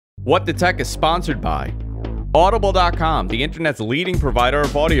What the Tech is sponsored by Audible.com, the internet's leading provider of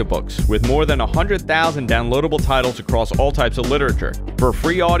audiobooks, with more than 100,000 downloadable titles across all types of literature. For a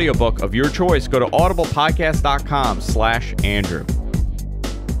free audiobook of your choice, go to audiblepodcast.com/Andrew.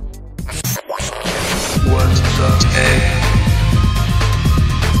 What the Tech?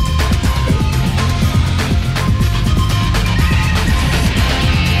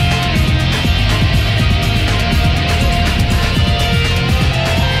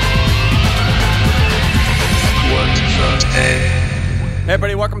 Hey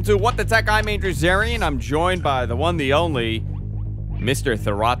everybody, welcome to What the Tech. I'm Andrew Zarian. I'm joined by the one, the only, Mr.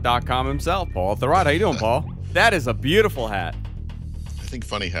 Thurrott.com himself, Paul Thurrott. How you doing, Paul? That is a beautiful hat. I think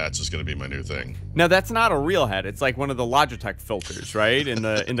funny hats is going to be my new thing. Now that's not a real hat. It's like one of the Logitech filters, right? In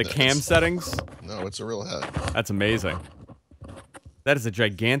the cam settings. No, it's a real hat. That's amazing. That is a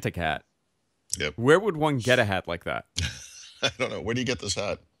gigantic hat. Yep. Where would one get a hat like that? I don't know. Where do you get this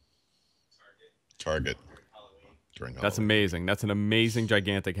hat? Target. During That's Halloween. amazing. That's an amazing,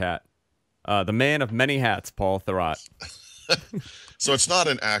 gigantic hat. The man of many hats, Paul Thurrott. So it's not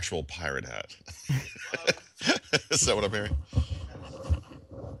an actual pirate hat. Is that what I'm hearing?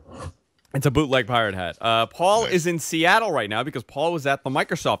 It's a bootleg pirate hat. Paul Nice. is in Seattle right now because Paul was at the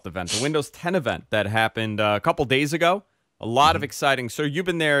Microsoft event, the Windows 10 event that happened a couple days ago. A lot of exciting. So you've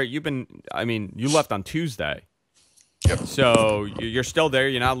been there. You left on Tuesday. Yep. So you're still there.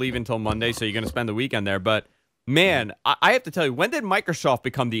 You're not leaving until Monday, so you're going to spend the weekend there. But man, I have to tell you, when did Microsoft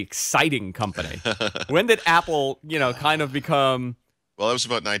become the exciting company? When did Apple, kind of become... Well, that was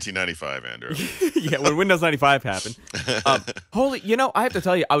about 1995, Andrew. Yeah, when Windows 95 happened. I have to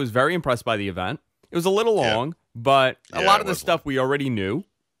tell you, I was very impressed by the event. It was a little long, but a lot of the stuff we already knew.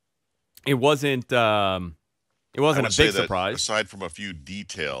 It wasn't a big surprise. Aside from a few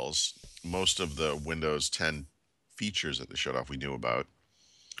details, most of the Windows 10 features that they showed off we knew about.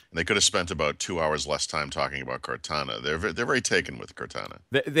 And they could have spent about 2 hours less time talking about Cortana. They're very taken with Cortana.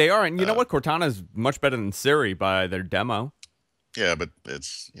 They are, and you know what? Cortana is much better than Siri by their demo. Yeah, but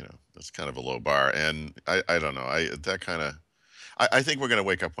it's that's kind of a low bar, and I don't know. I think we're going to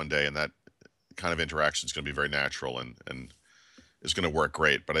wake up one day and that kind of interaction is going to be very natural and is going to work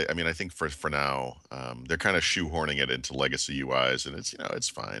great. But I think for now, they're kind of shoehorning it into legacy UIs, and it's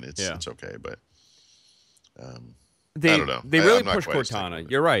fine. It's okay, but I don't know. They really pushed Cortana.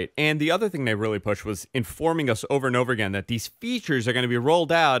 You're right. And the other thing they really pushed was informing us over and over again that these features are going to be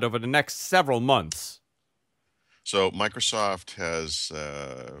rolled out over the next several months. So Microsoft has,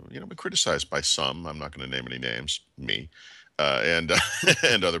 been criticized by some. I'm not going to name any names, me, and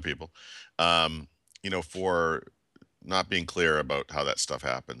and other people, for not being clear about how that stuff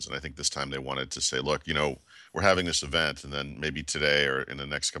happens. And I think this time they wanted to say, look, we're having this event, and then maybe today or in the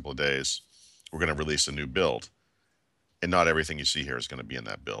next couple of days, we're going to release a new build. And not everything you see here is going to be in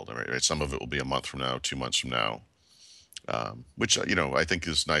that build. Right? Some of it will be a month from now, 2 months from now. Which, I think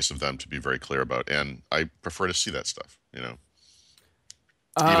is nice of them to be very clear about. And I prefer to see that stuff, even if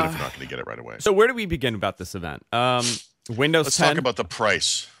you're not going to get it right away. So where do we begin about this event? Windows 10? Let's talk about the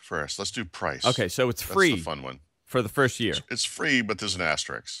price first. Let's do price. Okay, so it's free. That's the fun one. For the first year. It's free, but there's an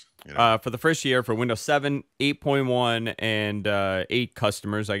asterisk. For the first year for Windows 7, 8.1, and 8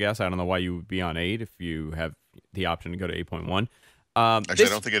 customers, I guess. I don't know why you would be on 8 if you have the option to go to 8.1. Actually, I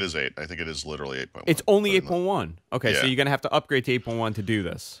don't think it is 8. I think it is literally 8.1. It's only 8.1. Okay, Yeah. so you're going to have to upgrade to 8.1 to do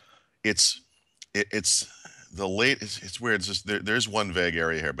this. It's the latest. It's weird. It's just, there's one vague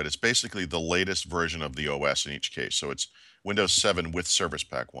area here, but it's basically the latest version of the OS in each case. So it's Windows 7 with Service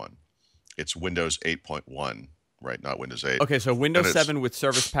Pack 1. It's Windows 8.1, right? Not Windows 8. Okay, so Windows 7 with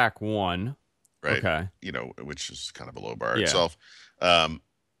Service Pack 1. Right. Okay. Which is kind of a low bar Yeah. itself.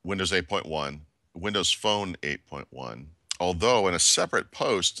 Windows 8.1, Windows Phone 8.1. Although in a separate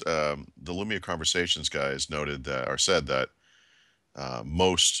post, the Lumia Conversations guys said that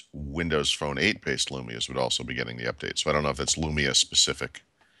most Windows Phone 8 based Lumias would also be getting the update. So I don't know if that's Lumia specific,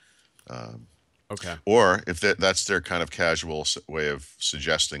 Okay. or if that's their kind of casual way of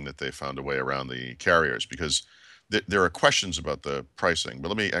suggesting that they found a way around the carriers, because there are questions about the pricing. But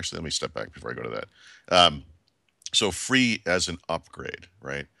let me step back before I go to that. So free as an upgrade,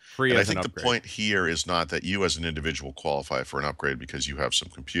 right? Free and as I an think upgrade. the point here is not that you as an individual qualify for an upgrade because you have some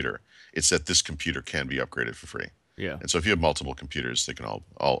computer. It's that this computer can be upgraded for free. Yeah. And so if you have multiple computers, they can all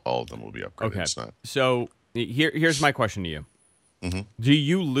of them will be upgraded. Okay. It's not. So here's my question to you. Mhm. Do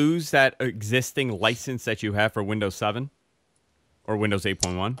you lose that existing license that you have for Windows 7 or Windows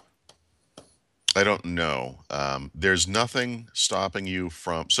 8.1? I don't know. There's nothing stopping you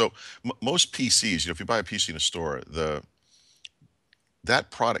from. So most PCs, if you buy a PC in a store,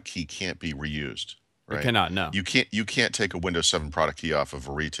 that product key can't be reused, It right? cannot. No. You can't take a Windows 7 product key off of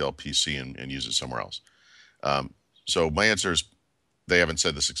a retail PC and use it somewhere else. So my answer is, they haven't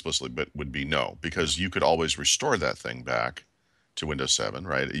said this explicitly, but would be no, because you could always restore that thing back to Windows 7,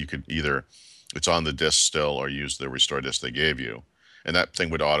 right? You could either, it's on the disk still, or use the restore disk they gave you, and that thing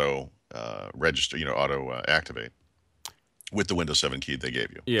would auto register, auto activate with the Windows 7 key they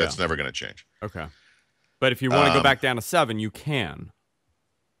gave you. Yeah. That's never going to change. Okay. But if you want to go back down to 7, you can.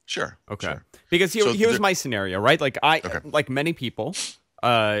 Sure. Okay. Sure. Because here's my scenario, right? Like like many people,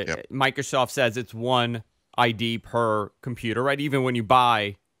 Yep. Microsoft says it's one ID per computer, right? Even when you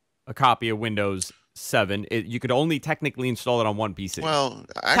buy a copy of Windows 7, you could only technically install it on one PC. Well,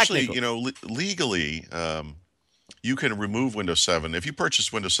 actually, legally, you can remove Windows 7 if you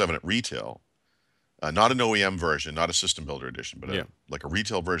purchase Windows 7 at retail. Not an OEM version, not a System Builder edition, but like a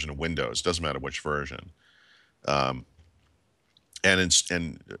retail version of Windows. Doesn't matter which version. And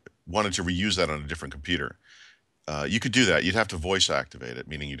wanted to reuse that on a different computer. You could do that. You'd have to voice activate it,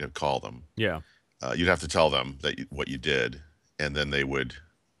 meaning you'd have to call them. Yeah. You'd have to tell them what you did, and then they would,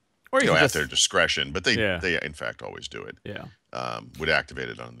 or you at their discretion. But they in fact always do it. Yeah. Would activate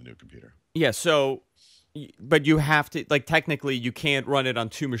it on the new computer. Yeah. So, but you have to, like, technically you can't run it on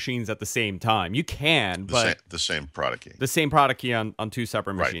two machines at the same time. You can, but the same product key. The same product key on two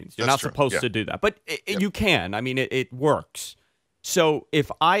separate machines. You're not supposed to do that, but you can. I mean, it works. So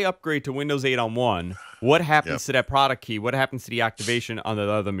if I upgrade to Windows 8 on one, what happens to that product key? What happens to the activation on the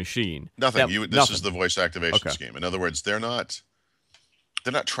other machine? Nothing. This is the voice activation scheme. In other words, they're not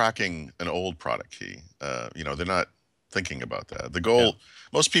tracking an old product key. They're not thinking about that. The goal.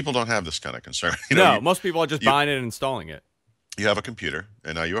 Most people don't have this kind of concern. Most people are just buying it and installing it. You have a computer,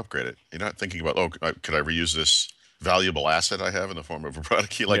 and now you upgrade it. You're not thinking about, could I reuse this valuable asset I have in the form of a product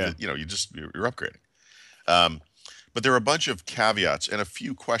key? You're upgrading. But there are a bunch of caveats and a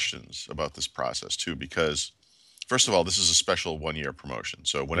few questions about this process too, because first of all, this is a special 1-year promotion.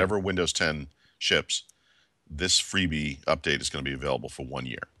 So whenever Windows 10 ships, this freebie update is going to be available for 1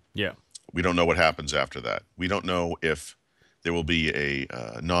 year. Yeah. We don't know what happens after that. We don't know if there will be a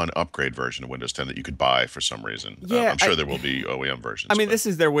non-upgrade version of Windows 10 that you could buy for some reason. I'm sure there will be OEM versions. I mean, this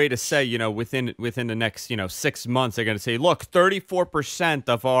is their way to say, within the next, 6 months, they're going to say, look, 34%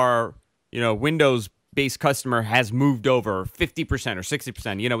 of our, Windows-based customer has moved over, 50% or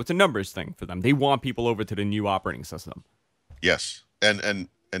 60%. It's a numbers thing for them. They want people over to the new operating system. Yes, and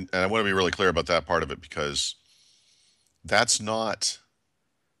I want to be really clear about that part of it, because that's not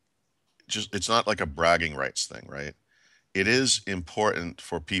it's not like a bragging rights thing, right? It is important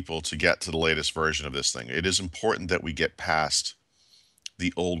for people to get to the latest version of this thing. It is important that we get past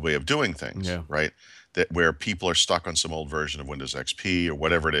the old way of doing things, right? That where people are stuck on some old version of Windows XP or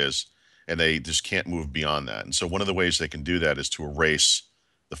whatever it is, and they just can't move beyond that. And so one of the ways they can do that is to erase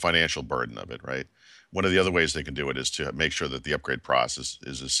the financial burden of it, right? One of the other ways they can do it is to make sure that the upgrade process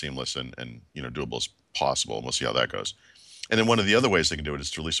is as seamless and doable as possible, and we'll see how that goes. And then one of the other ways they can do it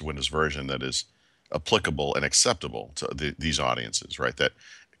is to release a Windows version that is applicable and acceptable to these audiences, right? That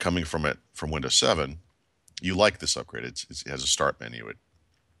coming from Windows 7, you like this upgrade. It has a start menu. It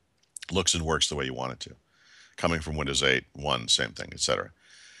looks and works the way you want it to. Coming from Windows 8, 1, same thing, etc.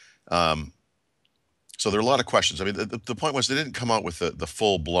 So there are a lot of questions. I mean, the point was they didn't come out with the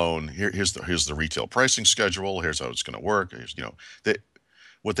full blown. Here's the retail pricing schedule. Here's how it's going to work.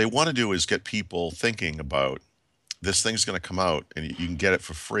 What they want to do is get people thinking about this thing's going to come out and you can get it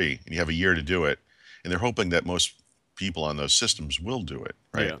for free and you have a year to do it. And they're hoping that most people on those systems will do it,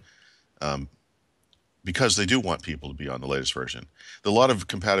 right? Yeah. Because they do want people to be on the latest version. There are a lot of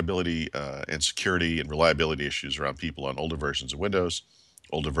compatibility and security and reliability issues around people on older versions of Windows,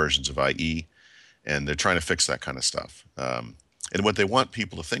 older versions of IE, and they're trying to fix that kind of stuff. And what they want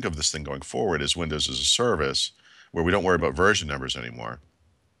people to think of this thing going forward is Windows as a service, where we don't worry about version numbers anymore,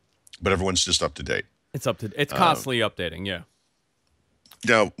 but everyone's just up to date. It's constantly updating, yeah.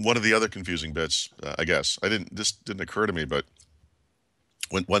 Now, one of the other confusing bits, I guess, this didn't occur to me, but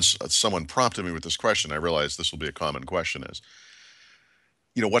once someone prompted me with this question, I realized this will be a common question: is,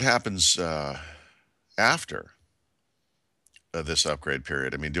 what happens after this upgrade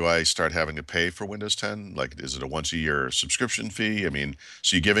period? I mean, do I start having to pay for Windows 10? Like, is it a once-a-year subscription fee? I mean,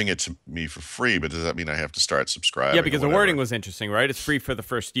 so you're giving it to me for free, but does that mean I have to start subscribing? Yeah, because the wording was interesting, right? It's free for the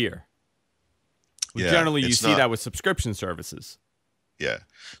first year. Generally, you see that with subscription services. Yeah,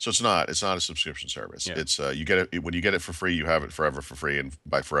 so it's not a subscription service. Yeah. It's you get it when you get it for free, you have it forever for free, and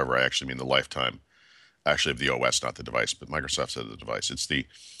by forever I actually mean the lifetime, actually, of the OS, not the device. But Microsoft said the device. It's the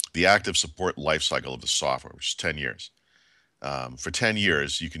active support life cycle of the software, which is 10 years. For 10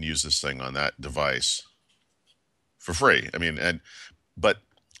 years, you can use this thing on that device for free. I mean, but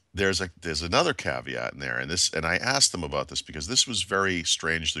there's another caveat in there, and I asked them about this because this was very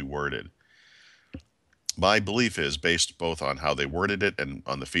strangely worded. My belief is, based both on how they worded it and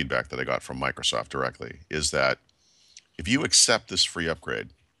on the feedback that I got from Microsoft directly, is that if you accept this free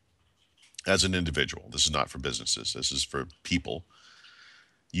upgrade as an individual, this is not for businesses, this is for people,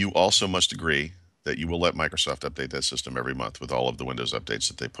 you also must agree that you will let Microsoft update that system every month with all of the Windows updates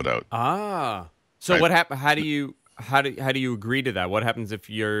that they put out. Ah. So Right? what happen? How do you agree to that? What happens if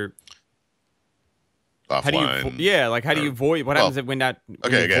you're Offline. how do you void? What happens if when you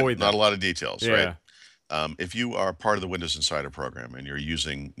Again, void not that? a lot of details, Yeah. right? If you are part of the Windows Insider program and you're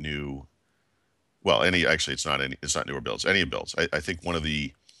using it's not newer builds, any builds. I think one of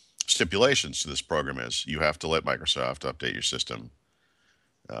the stipulations to this program is you have to let Microsoft update your system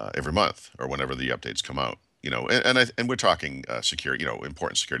every month or whenever the updates come out. And we're talking security,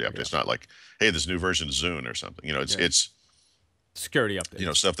 important security updates, not like, hey, this new version of Zune or something. It's Security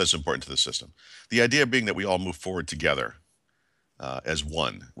updates. stuff that's important to the system. The idea being that we all move forward together as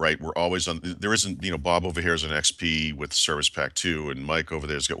one, right? We're always on. There isn't, Bob over here is an XP with Service Pack 2, and Mike over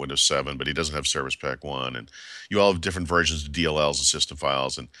there's got Windows 7, but he doesn't have Service Pack 1, and you all have different versions of DLLs and system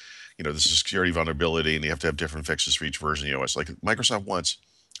files, and this is security vulnerability, and you have to have different fixes for each version of the OS. Like Microsoft wants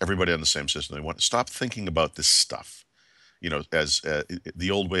everybody on the same system. They want to stop thinking about this stuff, as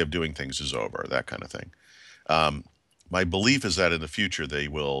the old way of doing things is over, that kind of thing. My belief is that in the future they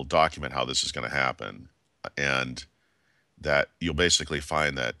will document how this is going to happen, and that you'll basically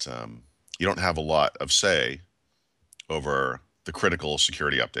find that you don't have a lot of say over the critical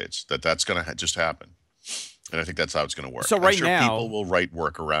security updates. That's going to just happen, and I think that's how it's going to work. So I'm sure now, people will write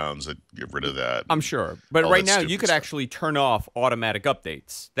workarounds that get rid of that. I'm sure, but right now you could stuff. actually turn off automatic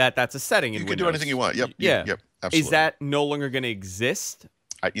updates. That's a setting in You Windows. can do anything you want. Yep. Yeah. Yep. Absolutely. Is that no longer going to exist?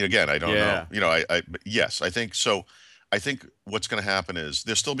 I don't Yeah. know. But yes, I think so. I think what's going to happen is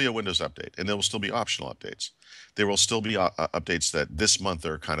there'll still be a Windows update, and there will still be optional updates. There will still be updates that this month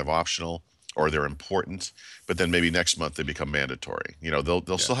are kind of optional or they're important, but then maybe next month they become mandatory.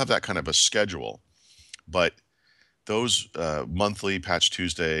 They'll still have that kind of a schedule, but those monthly Patch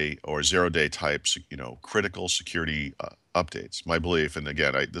Tuesday or 0-day types, critical security updates. My belief, and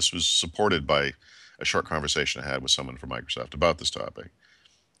again, this was supported by a short conversation I had with someone from Microsoft about this topic,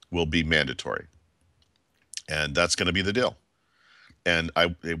 will be mandatory. And that's going to be the deal. And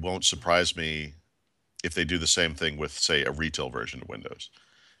it won't surprise me if they do the same thing with, say, a retail version of Windows.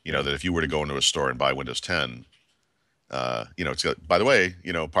 That if you were to go into a store and buy Windows 10, it's got, by the way,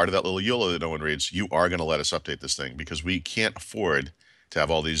 part of that little EULA that no one reads, you are going to let us update this thing because we can't afford to have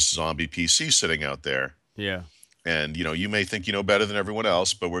all these zombie PCs sitting out there. Yeah. And you may think you know better than everyone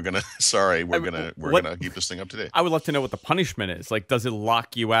else, but we're gonna keep this thing up to date. I would love to know what the punishment is. Like, does it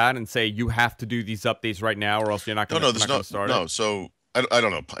lock you out and say you have to do these updates right now, or else you're not going to start it? No. So I don't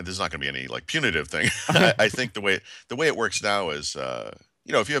know. There's not going to be any like punitive thing. I think the way it works now is,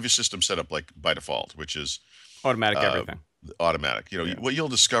 if you have your system set up like by default, which is Automatic everything. Automatic. Yeah. What you'll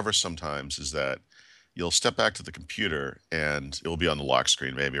discover sometimes is that you'll step back to the computer and it will be on the lock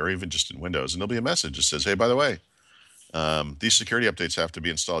screen maybe, or even just in Windows, and there'll be a message that says, hey, by the way, these security updates have to be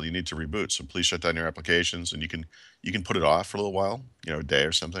installed. You need to reboot, so please shut down your applications, and you can put it off for a little while, a day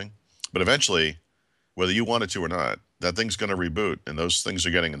or something. But eventually, whether you want it to or not, that thing's going to reboot, and those things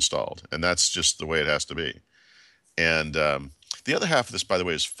are getting installed, and that's just the way it has to be. And the other half of this, by the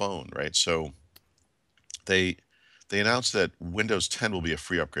way, is phone, right? So they announced that Windows 10 will be a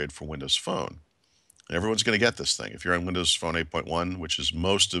free upgrade for Windows Phone. And everyone's going to get this thing. If you're on Windows Phone 8.1, which is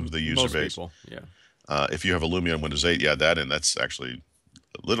most of the user base. People, yeah. If you have a Lumia on Windows 8, you add that in. That's actually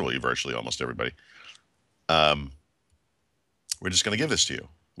literally virtually almost everybody. We're just going to give this to you,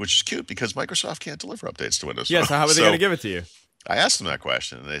 which is cute because Microsoft can't deliver updates to Windows. Yeah, so how are they going to give it to you? I asked them that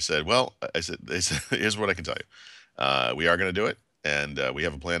question, and they said, they said, here's what I can tell you. We are going to do it, and we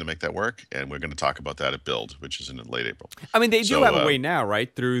have a plan to make that work, and we're going to talk about that at Build, which is in late April. I mean, they do have a way now,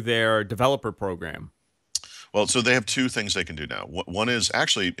 right, through their developer program. Well, so they have two things they can do now. One is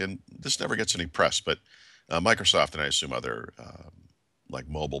actually, and this never gets any press, but Microsoft and I assume other like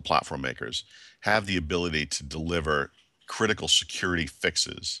mobile platform makers have the ability to deliver critical security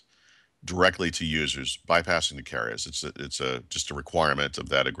fixes directly to users, bypassing the carriers. It's just a requirement of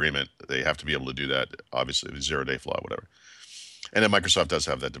that agreement. They have to be able to do that, obviously, the 0-day flaw, whatever. And then Microsoft does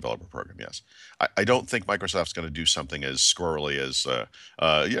have that developer program, yes. I don't think Microsoft's going to do something as squirrely as,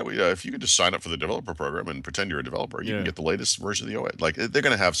 if you could just sign up for the developer program and pretend you're a developer, you can get the latest version of the OS. Like, they're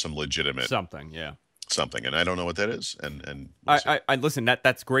going to have some legitimate something, yeah. Something, and I don't know what that is. And I listen,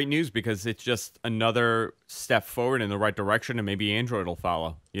 that's great news because it's just another step forward in the right direction, and maybe Android will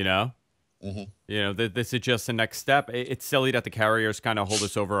follow, This is just the next step. It's silly that the carriers kind of hold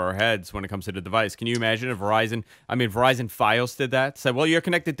us over our heads when it comes to the device. Can you imagine if Verizon Fios did that? Said, well, you're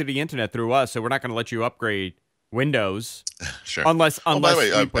connected to the internet through us, so we're not going to let you upgrade Windows Sure. unless by the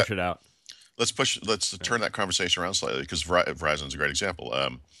way, we push it out. Let's turn that conversation around slightly, because Verizon's a great example.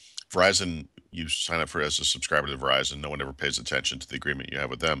 Verizon, you sign up as a subscriber to Verizon. No one ever pays attention to the agreement you have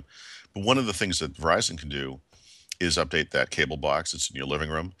with them. But one of the things that Verizon can do is update that cable box that's in your living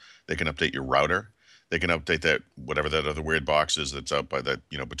room. They can update your router. They can update that, whatever that other weird box is that's out by that,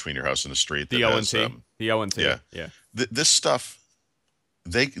 between your house and the street. The ONT. The ONT. Yeah. Yeah. This stuff,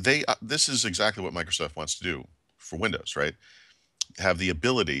 this is exactly what Microsoft wants to do for Windows, right? Have the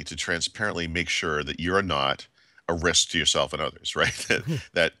ability to transparently make sure that you're not a risk to yourself and others, right?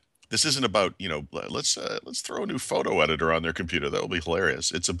 that this isn't about, let's throw a new photo editor on their computer. That will be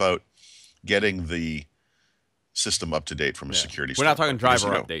hilarious. It's about getting the system up to date from a security standpoint. We're not talking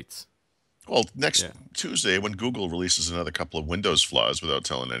driver updates. Well, next Tuesday, when Google releases another couple of Windows flaws without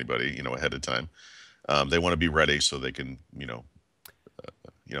telling anybody, ahead of time, they want to be ready so they can,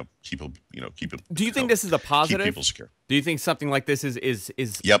 keep it. Do you think this is a positive? Keep people secure. Do you think something like this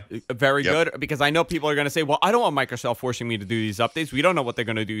is Yep. very good? Because I know people are going to say, well, I don't want Microsoft forcing me to do these updates. We don't know what they're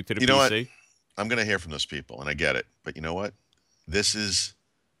going to do to the PC. Know what? I'm going to hear from those people, and I get it. But you know what? This is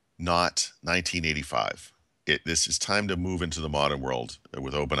not 1985. This is time to move into the modern world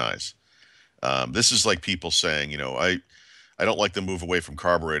with open eyes. This is like people saying, I don't like the move away from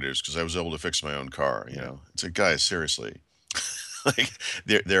carburetors because I was able to fix my own car. It's like, guys, seriously, like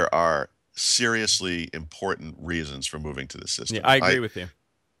there are seriously important reasons for moving to this system. Yeah, I agree with you.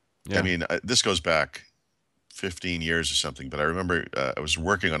 Yeah. I mean, this goes back 15 years or something, but I remember I was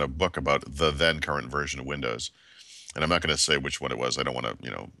working on a book about the then current version of Windows, and I'm not going to say which one it was. I don't want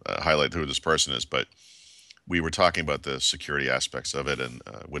to, highlight who this person is, but we were talking about the security aspects of it and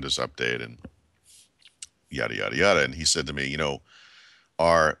Windows Update and yada, yada, yada. And he said to me,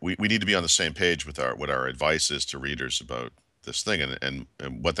 we need to be on the same page with what our advice is to readers about this thing. And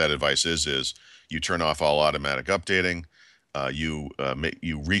what that advice is you turn off all automatic updating. You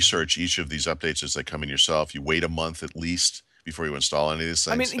research each of these updates as they come in yourself. You wait a month at least before you install any of these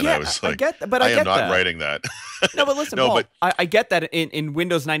things. I was like, I get that, but I am not writing that. No, but listen, Paul, I get that in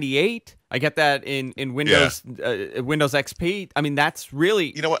Windows 98. I get that in Windows Windows XP. I mean, that's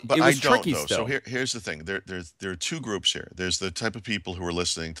really but it was I don't tricky though. still. So here's the thing. There are two groups here. There's the type of people who are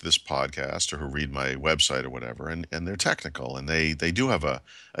listening to this podcast or who read my website or whatever, and they're technical and they do have a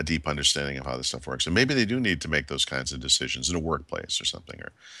deep understanding of how this stuff works, and maybe they do need to make those kinds of decisions in a workplace or something.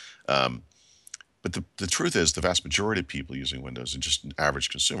 But the truth is, the vast majority of people using Windows are just average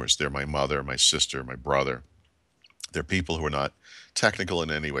consumers. They're my mother, my sister, my brother. They're people who are not technical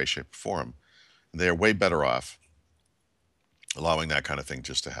in any way, shape, or form. They are way better off allowing that kind of thing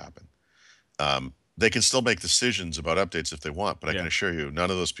just to happen. They can still make decisions about updates if they want, but I can assure you,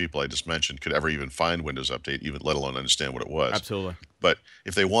 none of those people I just mentioned could ever even find Windows Update, even let alone understand what it was. Absolutely. But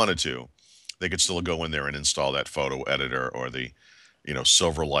if they wanted to, they could still go in there and install that photo editor or the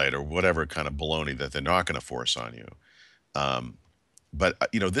Silverlight or whatever kind of baloney that they're not going to force on you. But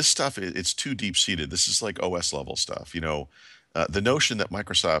this stuff, it's too deep-seated. This is like OS level stuff. The notion that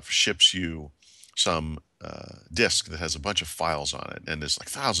Microsoft ships you some disk that has a bunch of files on it, and there's like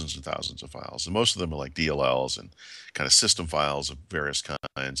thousands and thousands of files, and most of them are like DLLs and kind of system files of various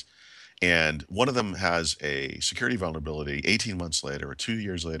kinds. And one of them has a security vulnerability 18 months later, or 2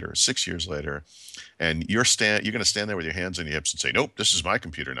 years later, or 6 years later, and you're going to stand there with your hands on your hips and say, "Nope, this is my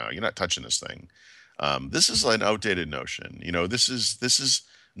computer now. You're not touching this thing." This is an outdated notion. This is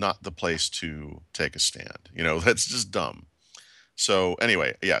not the place to take a stand. That's just dumb. So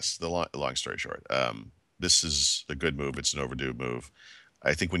anyway, yes, the long story short, this is a good move. It's an overdue move.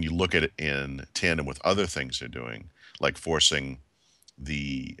 I think when you look at it in tandem with other things they're doing, like forcing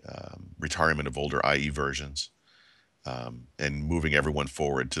the retirement of older IE versions and moving everyone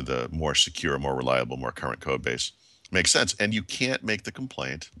forward to the more secure, more reliable, more current code base, makes sense. And you can't make the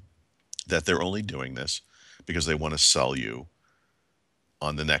complaint that they're only doing this because they want to sell you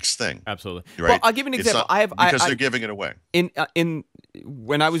on the next thing. Absolutely. Right? Well, I'll give you an example. Because they're giving it away.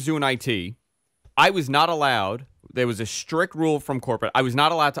 When I was doing IT, I was not allowed. There was a strict rule from corporate. I was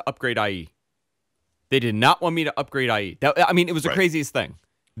not allowed to upgrade IE. They did not want me to upgrade IE. It was the craziest thing.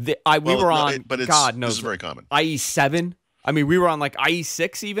 We were on, God knows, this is very common. IE7. We were on like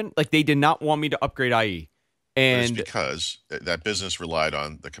IE6 even. Like, they did not want me to upgrade IE. And it's because that business relied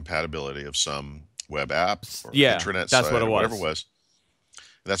on the compatibility of some web app or intranet site what it or was. whatever it was.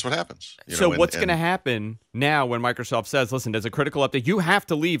 That's what happens. So what's going to happen now when Microsoft says, "Listen, there's a critical update. You have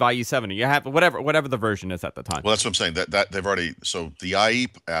to leave IE7. You have whatever the version is at the time." Well, that's what I'm saying. That they've already. So the IE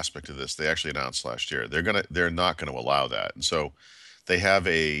aspect of this, they actually announced last year. They're not going to allow that, and so they have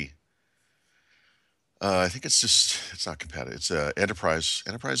a. I think it's not competitive. It's a enterprise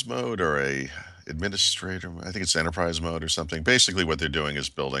mode or a administrator. I think it's enterprise mode or something. Basically, what they're doing is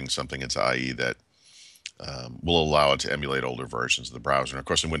building something into IE that will allow it to emulate older versions of the browser. And of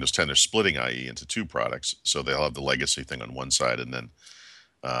course, in Windows 10, they're splitting IE into two products, so they'll have the legacy thing on one side and then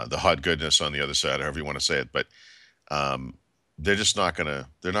the hot goodness on the other side, however you want to say it. But they're just not gonna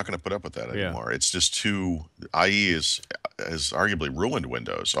put up with that anymore. Yeah. It's just too. IE has arguably ruined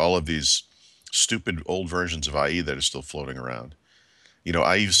Windows. All of these stupid old versions of IE that are still floating around.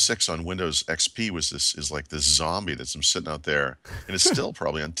 IE6 on Windows XP is like this zombie that's sitting out there, and it's still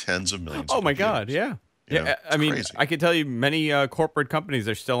probably on tens of millions. Oh of my God, yeah. Yeah, I mean, crazy. I can tell you many corporate companies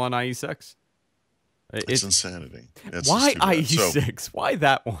are still on IE6. It's insanity. Why IE6? Why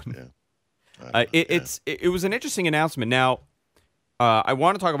that one? Yeah. It was an interesting announcement. Now, I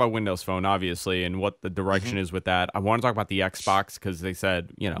want to talk about Windows Phone, obviously, and what the direction is with that. I want to talk about the Xbox because they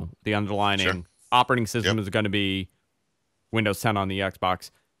said, the underlying operating system is going to be Windows 10 on the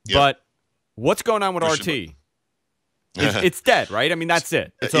Xbox. Yep. But what's going on with RT? It's dead, right? I mean, that's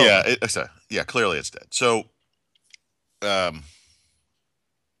it. It's over. Clearly it's dead. So,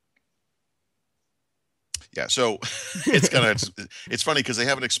 so it's funny because they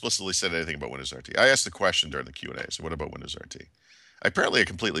haven't explicitly said anything about Windows RT. I asked the question during the Q&A, so what about Windows RT? Apparently, I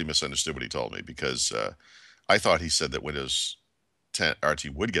completely misunderstood what he told me because I thought he said that Windows 10 RT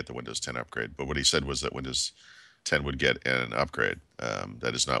would get the Windows 10 upgrade, but what he said was that Windows 10 would get an upgrade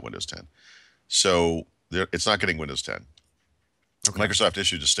that is not Windows 10. So it's not getting Windows 10. Okay. Microsoft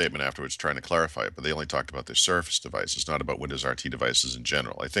issued a statement afterwards trying to clarify it, but they only talked about their Surface devices, not about Windows RT devices in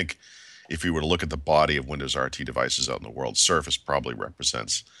general. I think if you were to look at the body of Windows RT devices out in the world, Surface probably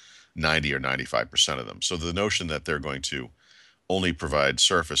represents 90 or 95% of them. So the notion that they're going to only provide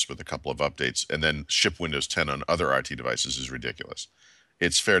Surface with a couple of updates and then ship Windows 10 on other RT devices is ridiculous.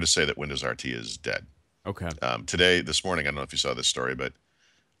 It's fair to say that Windows RT is dead. Okay. This morning, I don't know if you saw this story, but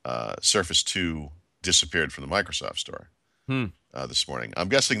Surface 2 disappeared from the Microsoft store this morning. I'm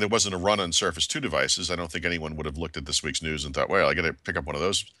guessing there wasn't a run on Surface 2 devices. I don't think anyone would have looked at this week's news and thought, well, I got to pick up one of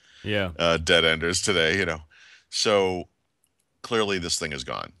those dead enders today, So clearly this thing is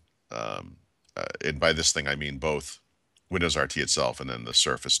gone. And by this thing, I mean both Windows RT itself and then the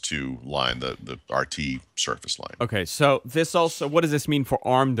Surface 2 line, the RT Surface line. Okay, so this also, what does this mean for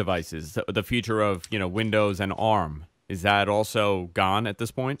ARM devices? The future of, Windows and ARM, is that also gone at this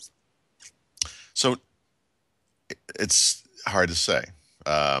point? So it's hard to say.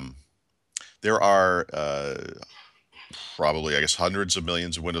 There are probably, I guess, hundreds of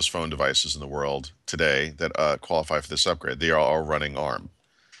millions of Windows Phone devices in the world today that qualify for this upgrade. They are all running ARM.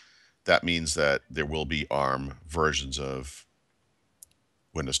 That means that there will be ARM versions of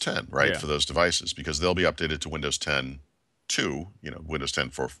Windows 10, right, for those devices, because they'll be updated to Windows 10 2, Windows 10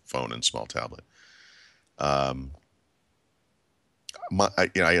 for phone and small tablet. They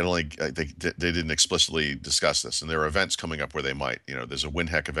didn't explicitly discuss this, and there are events coming up where they might. There's a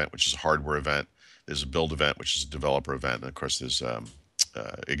WinHack event, which is a hardware event. There's a Build event, which is a developer event, and of course there's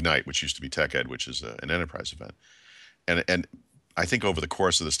Ignite, which used to be TechEd, which is an enterprise event. And I think over the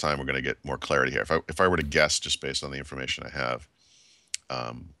course of this time, we're going to get more clarity here. If I were to guess, just based on the information I have,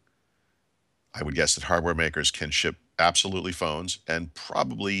 I would guess that hardware makers can ship absolutely phones and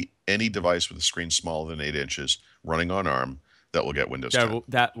probably any device with a screen smaller than 8 inches running on ARM that will get Windows 10.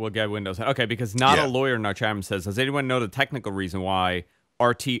 That will get Windows 10. Okay, because not a lawyer in our chat room says, does anyone know the technical reason why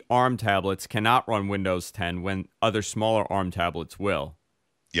RT ARM tablets cannot run Windows 10 when other smaller ARM tablets will?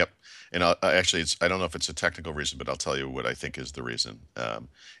 Yep. And actually, I don't know if it's a technical reason, but I'll tell you what I think is the reason.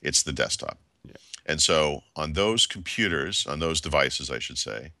 It's the desktop. Yeah. And so on those computers, on those devices, I should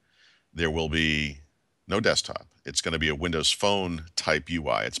say, there will be no desktop. It's going to be a Windows Phone type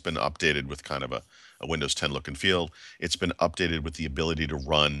UI. It's been updated with kind of a Windows 10 look and feel. It's been updated with the ability to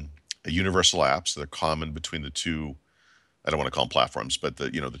run universal apps that are common between the two, I don't want to call them platforms, but the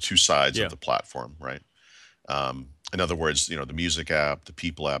two sides of the platform, right? In other words, the music app, the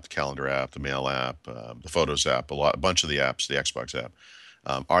people app, the calendar app, the mail app, the photos app, a bunch of the apps, the Xbox app,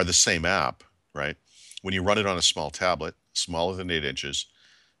 are the same app, right? When you run it on a small tablet, smaller than 8 inches,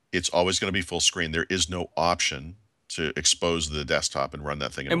 it's always going to be full screen. There is no option to expose the desktop and run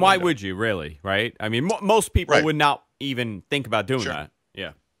that thing in And why would you, really, right? I mean, most people would not even think about doing that.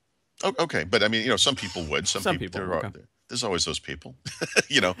 Yeah. Okay, but I mean, some people would. Some people there's always those people,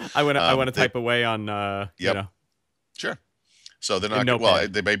 I want to type away on, Sure. So they're In not well.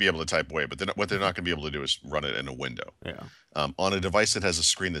 Notepad. They may be able to type away, but what they're not going to be able to do is run it in a window. Yeah. On a device that has a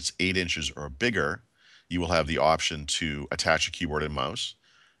screen that's 8 inches or bigger, you will have the option to attach a keyboard and mouse,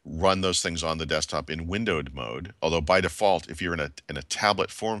 run those things on the desktop in windowed mode. Although by default, if you're in a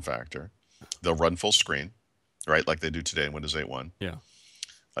tablet form factor, they'll run full screen, right, like they do today in Windows 8.1. Yeah.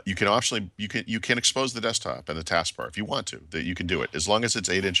 You can optionally you can expose the desktop and the taskbar if you want to. That you can do it as long as it's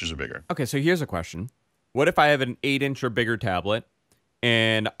 8 inches or bigger. Okay, so here's a question: what if I have an 8-inch or bigger tablet,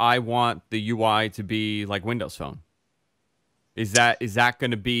 and I want the UI to be like Windows Phone? Is that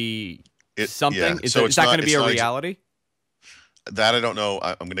going to be something? Yeah. Is So that going to be a reality? That I don't know.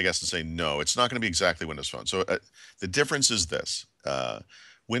 I'm going to guess and say no. It's not going to be exactly Windows Phone. So the difference is this: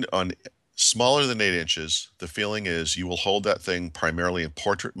 when on smaller than 8 inches, the feeling is you will hold that thing primarily in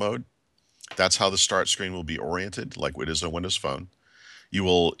portrait mode. That's how the start screen will be oriented, like it is on Windows Phone. You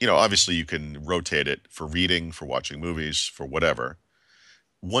will, obviously you can rotate it for reading, for watching movies, for whatever.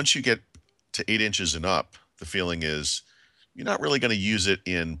 Once you get to 8 inches and up, the feeling is you're not really going to use it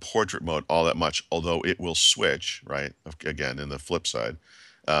in portrait mode all that much, although it will switch, right? Again, in the flip side.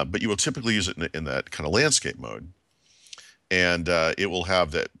 But you will typically use it in that kind of landscape mode. And it will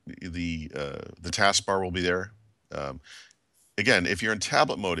have the taskbar will be there. Again, if you're in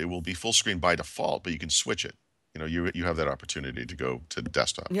tablet mode, it will be full screen by default, but you can switch it. You have that opportunity to go to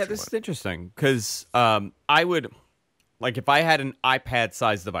desktop. Yeah, this is interesting because I would, like, if I had an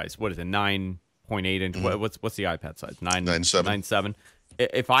iPad-sized device, what is it, 9.8 inch? Mm-hmm. What's the iPad size? 9.7. 9.7.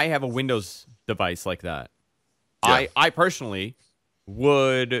 If I have a Windows device like that, Yeah. I personally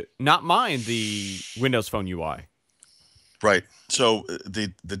would not mind the Windows Phone UI. Right. So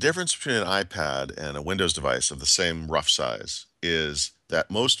the difference between an iPad and a Windows device of the same rough size is that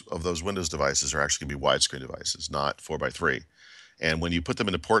most of those Windows devices are actually going to be widescreen devices, not 4:3. And when you put them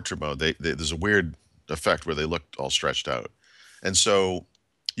into portrait mode, there's a weird effect where they look all stretched out. And so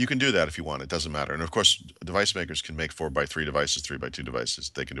you can do that if you want. It doesn't matter. And of course, device makers can make 4:3 devices, 3:2 devices.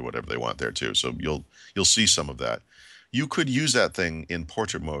 They can do whatever they want there too. So you'll see some of that. You could use that thing in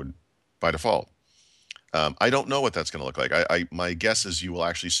portrait mode by default. I don't know what that's going to look like. My guess is you will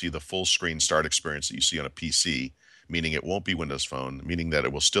actually see the full screen start experience that you see on a PC, meaning it won't be Windows Phone, meaning that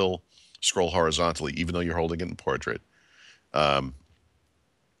it will still scroll horizontally, even though you're holding it in portrait. But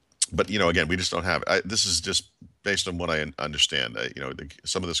again, we just don't have it. This is just based on what I understand.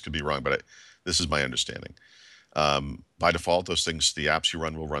 Some of this could be wrong, but this is my understanding. By default, those things, the apps you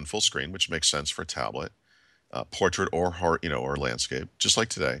run will run full screen, which makes sense for a tablet, portrait or landscape, just like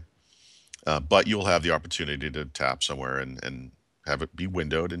today. But you will have the opportunity to tap somewhere and have it be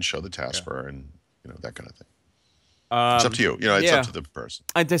windowed and show the taskbar and that kind of thing. It's up to you. It's up to the person.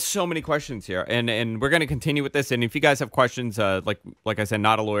 There's so many questions here, and we're going to continue with this. And if you guys have questions, like I said,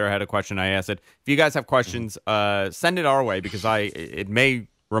 not a lawyer had a question. I asked it. If you guys have questions, send it our way because it may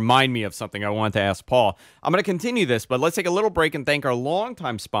remind me of something I want to ask Paul. I'm going to continue this, but let's take a little break and thank our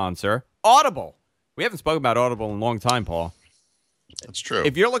longtime sponsor, Audible. We haven't spoken about Audible in a long time, Paul. That's true.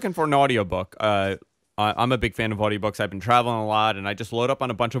 If you're looking for an audiobook, I'm a big fan of audiobooks. I've been traveling a lot, and I just load up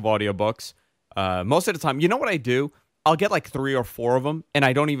on a bunch of audiobooks. Most of the time, you know what I do? I'll get like 3 or 4 of them, and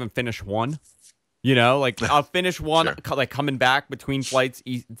I don't even finish one. I'll finish one, Sure. like coming back between flights,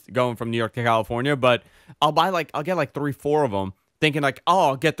 going from New York to California. But I'll get like 3, 4 of them, thinking like, oh,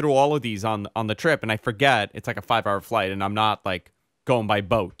 I'll get through all of these on the trip, and I forget it's like a 5-hour flight, and I'm not like going by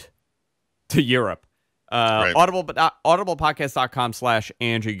boat to Europe. Right.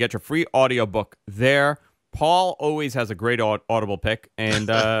 Audiblepodcast.com/Andrew. You get your free audiobook there. Paul always has a great Audible pick. And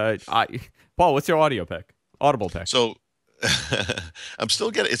Paul, what's your audio pick? Audible pick. So I'm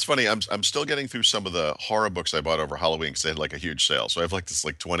still getting. It's funny. I'm still getting through some of the horror books I bought over Halloween because they had like a huge sale. So I have like this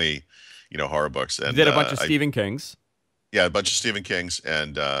 20 horror books. And you did a bunch of Stephen King's. Yeah, a bunch of Stephen King's,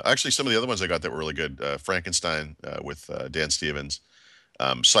 and actually some of the other ones I got that were really good. Frankenstein with Dan Stevens,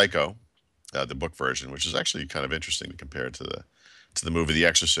 Psycho. The book version, which is actually kind of interesting to compare to the movie The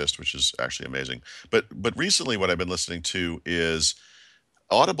Exorcist, which is actually amazing. But recently, what I've been listening to is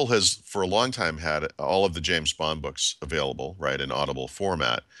Audible has for a long time had all of the James Bond books available, right, in Audible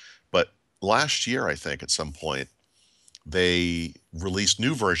format. But last year, I think at some point, they released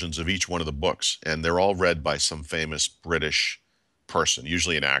new versions of each one of the books, and they're all read by some famous British person,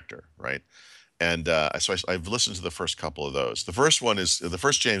 usually an actor, right? And so I've listened to the first couple of those. The first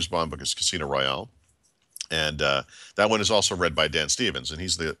James Bond book is Casino Royale. And that one is also read by Dan Stevens. And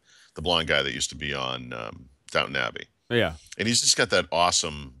he's the blonde guy that used to be on Downton Abbey. Yeah. And he's just got that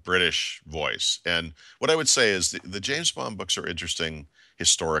awesome British voice. And what I would say is the James Bond books are interesting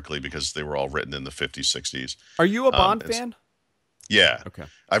historically because they were all written in the 50s, 60s. Are you a Bond fan? Yeah, Okay.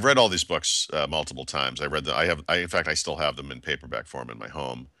 I've read all these books multiple times. I read the. I have. In fact, I still have them in paperback form in my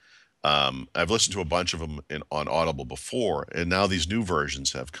home. I've listened to a bunch of them on Audible before, and now these new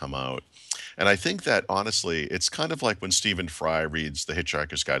versions have come out. And I think that honestly, it's kind of like when Stephen Fry reads The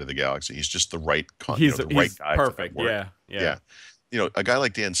Hitchhiker's Guide to the Galaxy. He's just the right, the right He's guy for that perfect. work. Yeah. Yeah, Yeah. a guy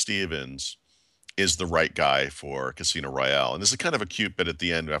like Dan Stevens is the right guy for Casino Royale. And this is kind of a cute bit at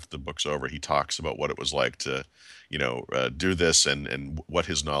the end after the book's over. He talks about what it was like to, do this and what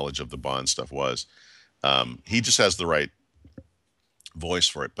his knowledge of the Bond stuff was. He just has the right voice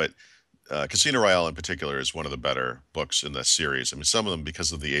for it. But Casino Royale in particular is one of the better books in the series. I mean, some of them,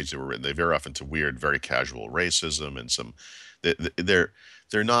 because of the age they were written, they veer off into weird, very casual racism and some. They're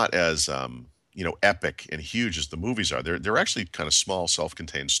not as epic and huge as the movies are. They're actually kind of small,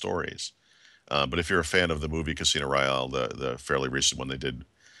 self-contained stories. But if you're a fan of the movie Casino Royale, the fairly recent one they did,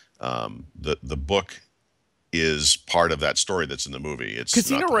 the book is part of that story that's in the movie. It's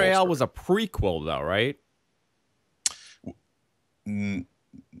Casino not the whole Royale story. was a prequel, though, right?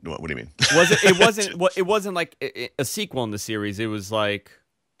 What do you mean? Was it? It wasn't. It wasn't like a sequel in the series. It was like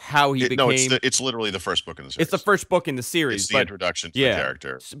how he became. No, it's literally the first book in the series. It's the first book in the series. It's the introduction to the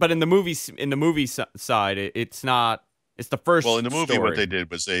character. But in the movie side, it's not. It's the first. Well, in the movie, story. what they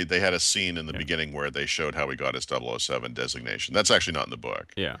did was they had a scene in the beginning where they showed how he got his 007 designation. That's actually not in the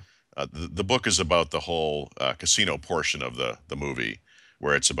book. Yeah. The book is about the whole casino portion of the movie,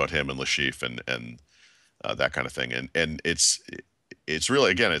 where it's about him and Lashif and that kind of thing. And it's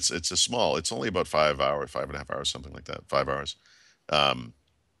really, again, it's only about 5 hours, 5.5 hours, something like that, 5 hours.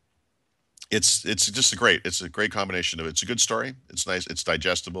 It's just it's a great combination of, it's a good story. It's nice. It's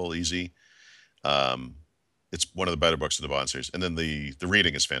digestible, easy. It's one of the better books in the Bond series. And then the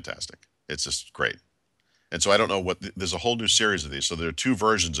reading is fantastic. It's just great. And so I don't know there's a whole new series of these. So there are 2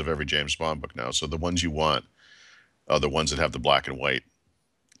 versions of every James Bond book now. So the ones you want are the ones that have the black and white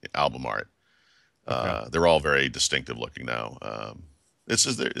album art. Okay. They're all very distinctive looking now. That's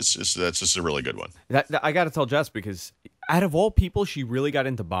just a really good one. I got to tell Jess, because out of all people, she really got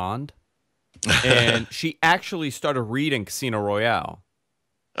into Bond, and she actually started reading Casino Royale.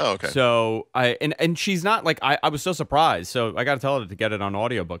 Oh, okay. So and she's not like I was so surprised. So I got to tell her to get it on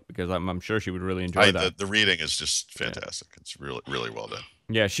audiobook, because I'm sure she would really enjoy that. The reading is just fantastic. Yeah. It's really, really well done.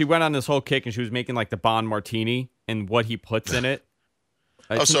 Yeah, she went on this whole kick, and she was making like the Bond martini and what he puts in it.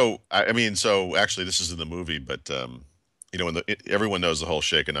 So actually, this is in the movie, but everyone knows the whole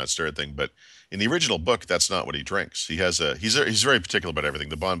shake and not stir thing, but in the original book, that's not what he drinks. He's very particular about everything.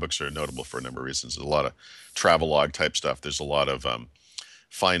 The Bond books are notable for a number of reasons. There's a lot of travelogue type stuff. There's a lot of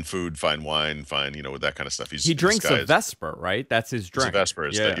fine food, fine wine, that kind of stuff. He drinks a Vesper, right? That's his drink. It's a Vesper.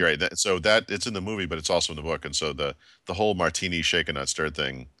 Yeah. You're right. So that it's in the movie, but it's also in the book. And so the whole martini shake and not stir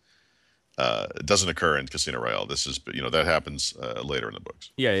thing doesn't occur in Casino Royale. This is, that happens later in the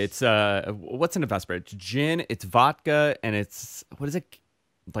books. Yeah, it's what's in a Vesper? It's gin, it's vodka, and it's, what is it?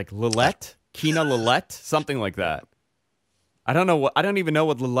 Like Lillet? Kina Lillet? Something like that. I don't even know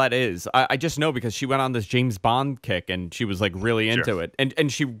what Lillet is. I just know because she went on this James Bond kick, and she was like really into it.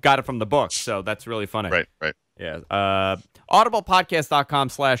 And she got it from the book, so that's really funny. Right. Yeah.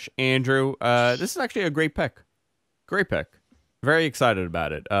 audiblepodcast.com/Andrew. This is actually a great pick. Great pick. Very excited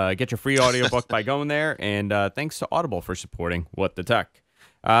about it. Get your free audiobook by going there, and thanks to Audible for supporting What the Tech.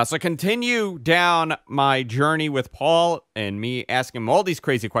 So continue down my journey with Paul and me asking him all these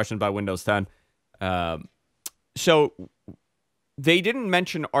crazy questions about Windows 10. So they didn't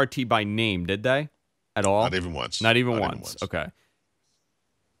mention RT by name, did they? At all? Not even once. Not even once. Okay.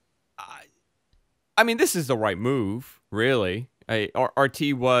 I mean, this is the right move, really.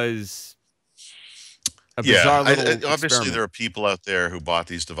 RT was a bizarre little obviously experiment. there are people out there who bought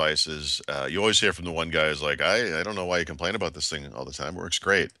these devices. You always hear from the one guy who's like, I don't know why you complain about this thing all the time. It works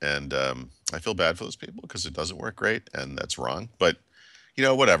great. And I feel bad for those people because it doesn't work great, and that's wrong. But,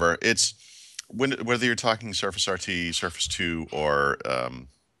 whatever. It's whether you're talking Surface RT, Surface 2, or,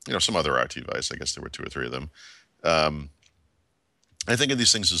 some other RT device. I guess there were 2 or 3 of them. I think of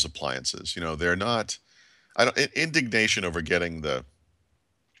these things as appliances. They're not. Indignation over getting the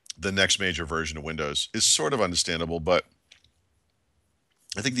next major version of Windows is sort of understandable, but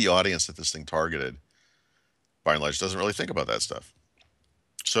I think the audience that this thing targeted, by and large, doesn't really think about that stuff.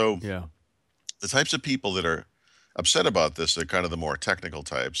 So yeah, the types of people that are upset about this are kind of the more technical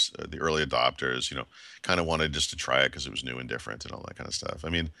types, the early adopters, kind of wanted just to try it because it was new and different and all that kind of stuff. I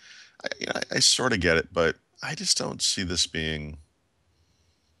mean, I sort of get it, but I just don't see this being,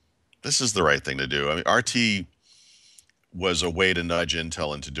 this is the right thing to do. I mean, RT was a way to nudge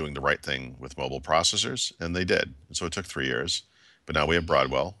Intel into doing the right thing with mobile processors, and they did. And so it took 3 years, but now we have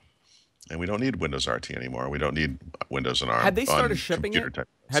Broadwell. and we don't need Windows RT anymore. We don't need Windows on ARM. Had they started on shipping it? type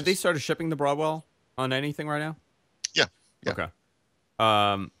Have they devices. started shipping the Broadwell on anything right now? Yeah, yeah. Okay.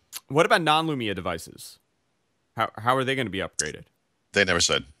 What about non-Lumia devices? How are they going to be upgraded? They never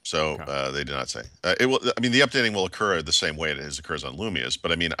said, so Okay. they did not say. It will. I mean, the updating will occur the same way it occurs on Lumia's.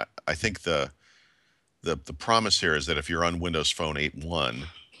 But I mean, I think the promise here is that if you're on Windows Phone 8.1,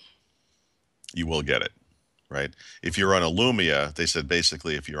 you will get it, right? If you're on a Lumia, they said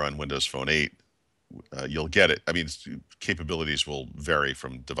basically if you're on Windows Phone 8, you'll get it. I mean, capabilities will vary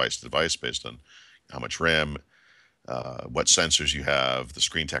from device to device based on how much RAM, what sensors you have, the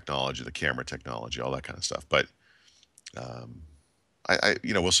screen technology, the camera technology, all that kind of stuff. But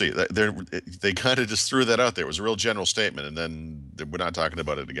we'll see. They kind of just threw that out there. It was a real general statement, and then we're not talking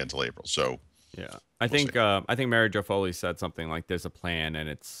about it again till April. So Yeah, I think Mary Jo Foley said something like, "There's a plan, and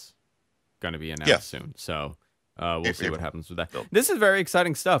it's going to be announced soon." So we'll see what happens with that. This is very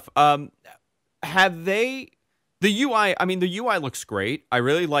exciting stuff. Have they the UI? I mean, the UI looks great. I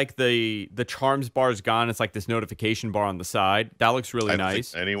really like the charms bar is gone. It's like this notification bar on the side. That looks really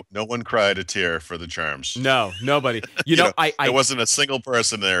nice. No one cried a tear for the charms. No, nobody. You know, there wasn't a single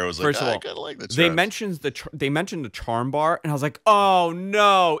person there who was like, first of all, I kind of like the charms. They mentioned the charm bar, and I was like, oh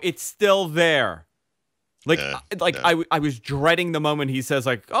no, it's still there. I was dreading the moment he says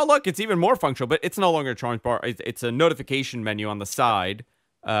like, oh look, it's even more functional, but it's no longer a charms bar. It's a notification menu on the side.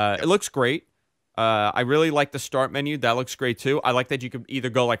 It looks great. I really like the start menu. That looks great too. I like that you could either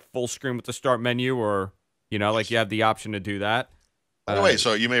go like full screen with the start menu, or like you have the option to do that. By the way,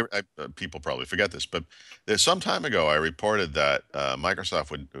 so you may people probably forget this, but there's some time ago I reported that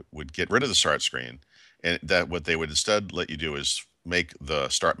Microsoft would get rid of the start screen, and that what they would instead let you do is make the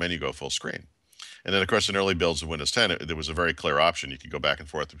start menu go full screen. And then, of course, in early builds of Windows 10, there was a very clear option. You could go back and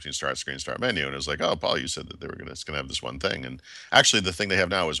forth between start screen and start menu. And it was like, oh, Paul, you said that it's going to have this one thing. And actually, the thing they have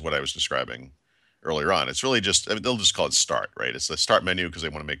now is what I was describing earlier on. It's really just, they'll just call it start, right? It's the start menu because they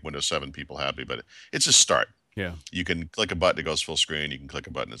want to make Windows 7 people happy, but it's a start. Yeah. You can click a button, it goes full screen. You can click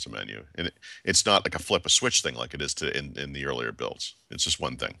a button, it's a menu. And it's not like a flip a switch thing like it is in the earlier builds. It's just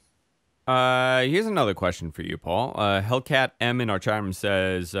one thing. Here's another question for you, Paul. Hellcat M in our chat room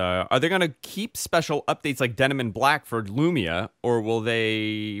says, are they going to keep special updates like Denim and Black for Lumia, or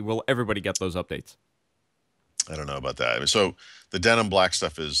will everybody get those updates? I don't know about that. I mean, so the Denim Black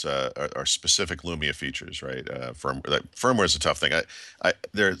stuff is are specific Lumia features, right? Firmware is a tough thing.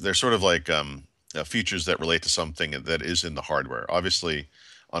 They're sort of like features that relate to something that is in the hardware. Obviously,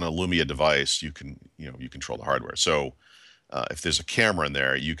 on a Lumia device, you control the hardware. So if there's a camera in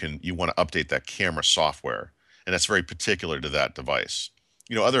there, you want to update that camera software, and that's very particular to that device.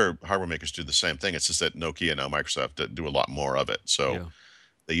 Other hardware makers do the same thing. It's just that Nokia and now Microsoft do a lot more of it. So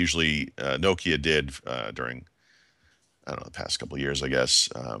they usually Nokia did during I don't know the past couple of years, I guess,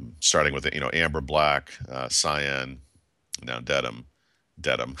 starting with amber black, cyan, now denim.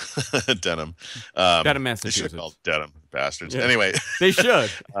 Denim. Denim, They Massachusetts. should have called denim bastards. Yeah. Anyway, They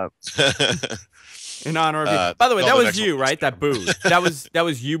should. In honor of you. By the way, that was you, right? That boo. That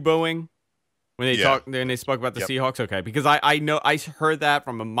was you booing when they talked. When they spoke about the Seahawks. Okay, because I know I heard that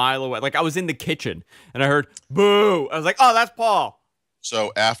from a mile away. Like I was in the kitchen and I heard boo. I was like, oh, that's Paul.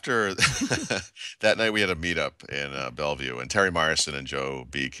 So after that night, we had a meetup in Bellevue, and Terry Myerson and Joe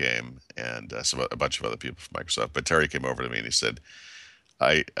B came, and a bunch of other people from Microsoft. But Terry came over to me and he said,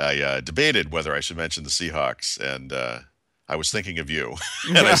 I debated whether I should mention the Seahawks, and I was thinking of you.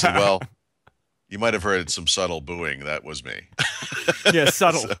 And I said, well, you might have heard some subtle booing. That was me. Yeah,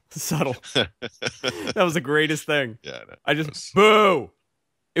 subtle. That was the greatest thing. Yeah, I just boo.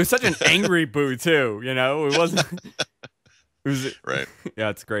 It was such an angry boo too. It wasn't. It was right. Yeah,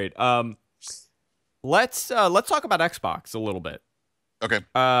 it's great. Let's talk about Xbox a little bit. Okay.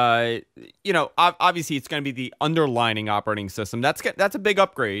 Obviously it's going to be the underlining operating system. That's a big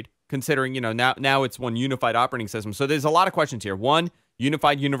upgrade considering, now it's one unified operating system. So there's a lot of questions here. One,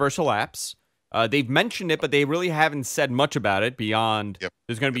 unified universal apps. They've mentioned it, but they really haven't said much about it beyond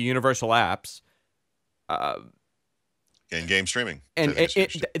there's going to be universal apps. In-game streaming. And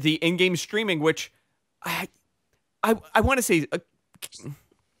the in-game streaming, which I want to say,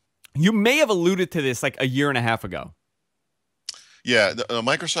 you may have alluded to this like a year and a half ago. Yeah,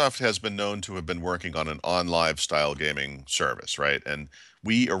 Microsoft has been known to have been working on an on-live style gaming service, right? And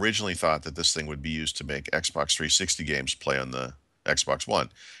we originally thought that this thing would be used to make Xbox 360 games play on the Xbox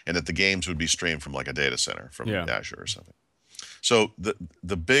One, and that the games would be streamed from like a data center from Azure or something. So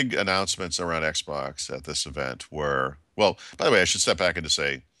the big announcements around Xbox at this event were, well, by the way, I should step back and to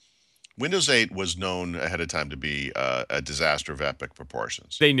say, Windows 8 was known ahead of time to be a disaster of epic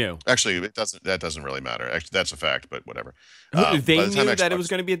proportions. They knew. Actually, it doesn't. That doesn't really matter. Actually, that's a fact, but whatever. By They the time knew that it was Xbox,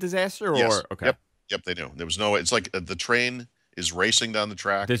 going to be a disaster, yes, or okay, yep, they knew. There was no. It's like the train is racing down the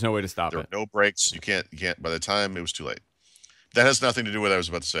track. there's no way to stop There are it. no brakes. You can't. You can't. By the time it was too late. That has nothing to do with what I was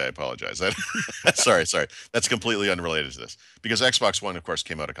about to say. I apologize. Sorry. That's completely unrelated to this because Xbox One, of course,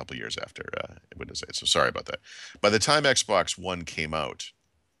 came out a couple of years after Windows 8. So sorry about that. By the time Xbox One came out,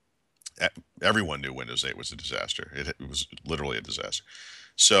 everyone knew Windows 8 was a disaster. It was literally a disaster.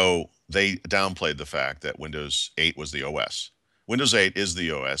 So they downplayed the fact that Windows 8 was the OS. Windows 8 is the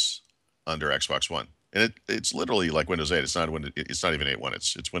OS under Xbox One, and it's literally like Windows 8. It's not Windows. It's not even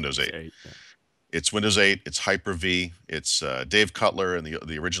 8.1. It's Windows 8. Yeah. It's Windows 8. It's Hyper-V. It's Dave Cutler and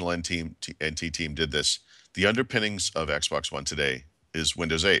the original NT team did this. The underpinnings of Xbox One today is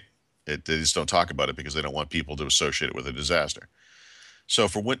Windows 8. They just don't talk about it because they don't want people to associate it with a disaster. So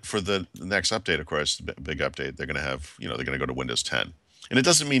for the next update, of course, the big update, they're going to have, they're going to go to Windows 10. And it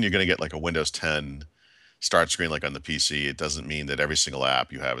doesn't mean you're going to get like a Windows 10 start screen like on the PC. It doesn't mean that every single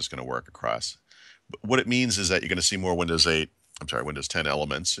app you have is going to work across. But what it means is that you're going to see more Windows 10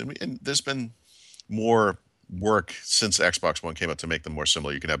 elements. And there's been more work since Xbox One came out to make them more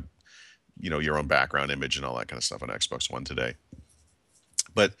similar. You can have, your own background image and all that kind of stuff on Xbox One today.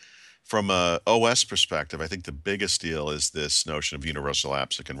 But from a OS perspective, I think the biggest deal is this notion of universal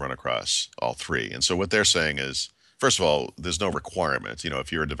apps that can run across all three. And so what they're saying is, first of all, there's no requirement.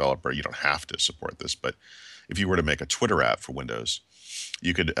 If you're a developer, you don't have to support this. But if you were to make a Twitter app for Windows,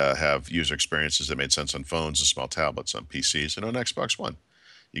 you could have user experiences that made sense on phones and small tablets, on PCs, and on Xbox One.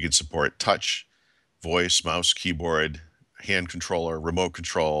 You could support touch, voice, mouse, keyboard, hand controller, remote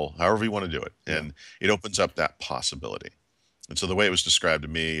control, however you want to do it. And it opens up that possibility. And so the way it was described to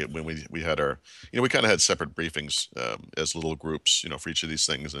me when we had our, we kind of had separate briefings as little groups, for each of these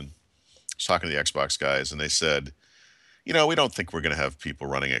things. And I was talking to the Xbox guys, and they said, we don't think we're going to have people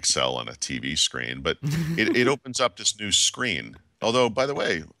running Excel on a TV screen, but it opens up this new screen. Although, by the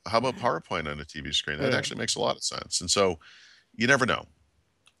way, how about PowerPoint on a TV screen? That actually makes a lot of sense. And so you never know.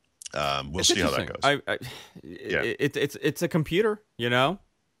 We'll see how that goes. It's a computer, If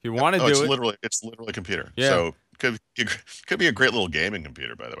you want to do it. It's literally a computer. Yeah. So could be a great little gaming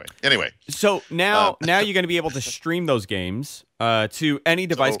computer, by the way. Anyway. So now you're going to be able to stream those games to any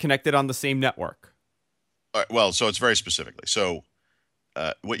device connected on the same network. Well, so it's very specifically. So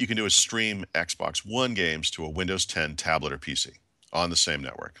what you can do is stream Xbox One games to a Windows 10 tablet or PC on the same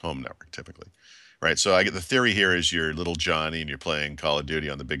network, home network, typically. Right, so I get the theory here is you're little Johnny and you're playing Call of Duty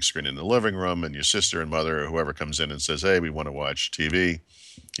on the big screen in the living room, and your sister and mother or whoever comes in and says, "Hey, we want to watch TV."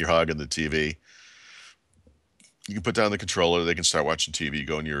 You're hogging the TV. You can put down the controller. They can start watching TV.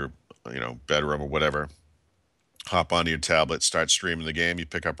 Go in your, bedroom or whatever. Hop onto your tablet, start streaming the game. You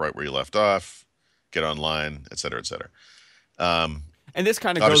pick up right where you left off. Get online, et cetera, et cetera. And this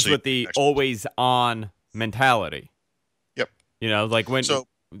kind of goes with the always on mentality. Yep. Like when.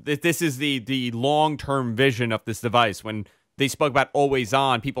 This is the long-term vision of this device. When they spoke about always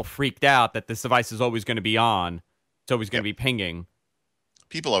on, people freaked out that this device is always going to be on. It's always going to be pinging.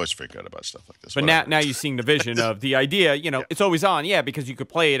 People always freak out about stuff like this. But now you're seeing the vision of the idea, it's always on, because you could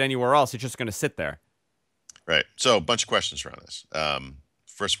play it anywhere else. It's just going to sit there. Right. So a bunch of questions around this.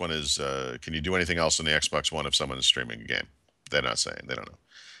 First one is, can you do anything else on the Xbox One if someone is streaming a game? They're not saying. They don't know.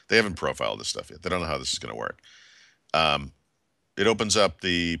 They haven't profiled this stuff yet. They don't know how this is going to work. It opens up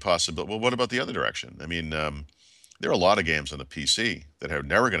the possibility. Well, what about the other direction? I mean, there are a lot of games on the PC that are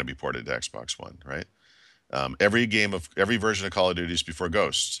never going to be ported to Xbox One, right? Every version of Call of Duty before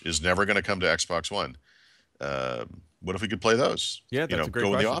Ghosts is never going to come to Xbox One. What if we could play those? Yeah, that's a great go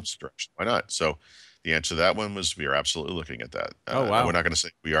question. in the opposite direction. Why not? So the answer to that one was we are absolutely looking at that. Oh, wow. We're not going to say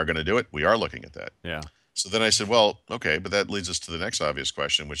we are going to do it. We are looking at that. Yeah. So then I said, well, okay, but that leads us to the next obvious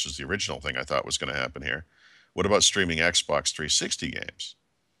question, which is the original thing I thought was going to happen here. What about streaming Xbox 360 games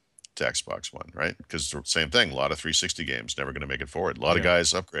to Xbox One, right? Because same thing, a lot of 360 games never going to make it forward. A lot of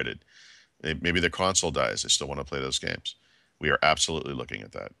guys upgraded. Maybe their console dies. They still want to play those games. We are absolutely looking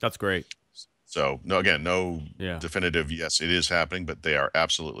at that. That's great. So, no definitive, yes, it is happening, but they are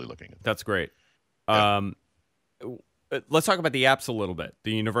absolutely looking at that. That's great. Yeah. Let's talk about the apps a little bit,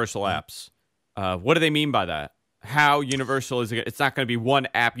 the universal apps. What do they mean by that? How universal is it? It's not going to be one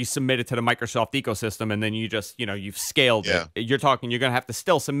app you submit it to the Microsoft ecosystem and then you just, you've scaled it. You're going to have to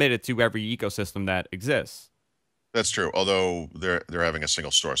still submit it to every ecosystem that exists. That's true. Although they're having a single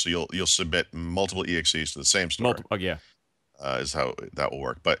store, so you'll submit multiple EXEs to the same store. Is how that will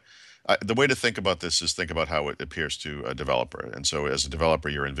work. But the way to think about this is think about how it appears to a developer. And so as a developer,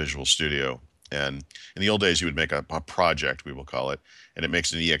 you're in Visual Studio And in the old days, you would make a project, we will call it, and it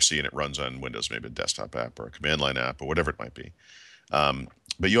makes an exe and it runs on Windows, maybe a desktop app or a command line app or whatever it might be.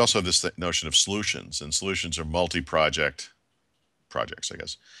 But you also have this notion of solutions, and solutions are multi-project projects, I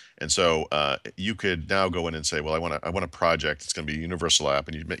guess. And so you could now go in and say, well, I want a project. It's going to be a universal app,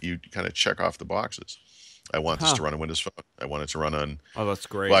 and you kind of check off the boxes. I want this to run on Windows Phone. I want it to run on. Oh, that's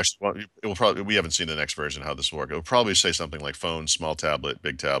great. Well, actually, it will probably. We haven't seen the next version how this will work. It will probably say something like phone, small tablet,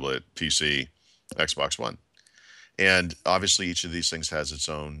 big tablet, PC, Xbox One. And obviously, each of these things has its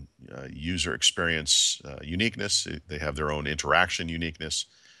own user experience uniqueness. They have their own interaction uniqueness.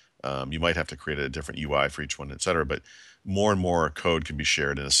 You might have to create a different UI for each one, et cetera. But more and more code can be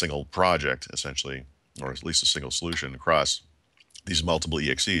shared in a single project, essentially, or at least a single solution across these multiple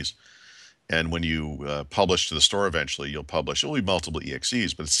EXEs. And when you publish to the store eventually, it'll be multiple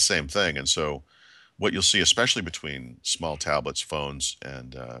EXEs, but it's the same thing. And so what you'll see, especially between small tablets, phones,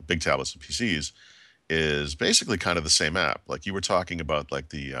 and big tablets and PCs, is basically kind of the same app. Like you were talking about, like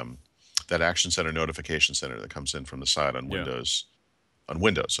that Action Center notification center that comes in from the side on Windows, on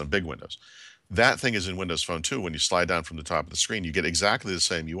big Windows. That thing is in Windows Phone too. When you slide down from the top of the screen, you get exactly the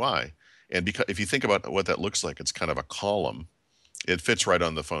same UI. And because if you think about what that looks like, it's kind of a column. It fits right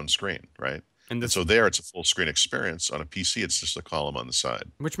on the phone screen, right? And so there, it's a full screen experience. On a PC, it's just a column on the side.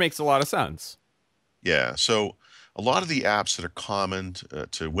 Which makes a lot of sense. Yeah. So a lot of the apps that are common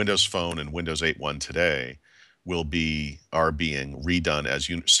to Windows Phone and Windows 8.1 today are being redone as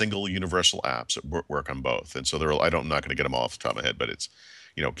single universal apps that work on both. And so I'm not going to get them all off the top of my head, but it's,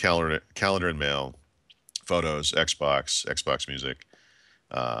 calendar and mail, photos, Xbox Music,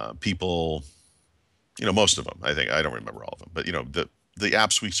 people, most of them. I don't remember all of them, but the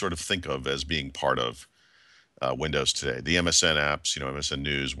apps we sort of think of as being part of Windows today, the MSN apps, MSN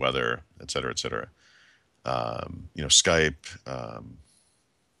News, Weather, et cetera, Skype,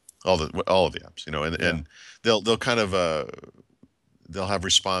 all of the apps, and they'll kind of they'll have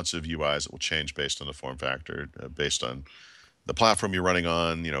responsive UIs that will change based on the form factor, based on the platform you're running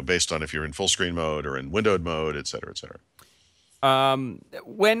on, based on if you're in full screen mode or in windowed mode, et cetera, et cetera.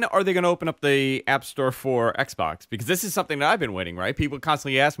 When are they going to open up the App Store for Xbox? Because this is something that I've been waiting, right? People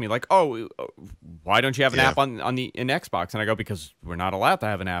constantly ask me, like, "Oh, why don't you have an app in Xbox?" And I go, "Because we're not allowed to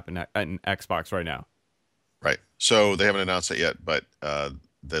have an app in Xbox right now." Right. So they haven't announced it yet, but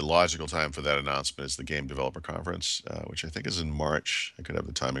the logical time for that announcement is the Game Developer Conference, which I think is in March. I could have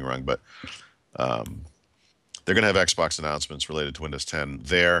the timing wrong, but they're going to have Xbox announcements related to Windows 10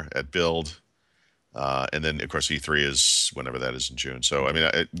 there at Build. And then, of course, E3 is whenever that is in June. So, I mean,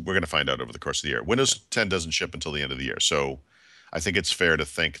 we're going to find out over the course of the year. Windows 10 doesn't ship until the end of the year. So I think it's fair to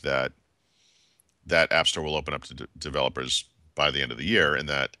think that that App Store will open up to developers by the end of the year, and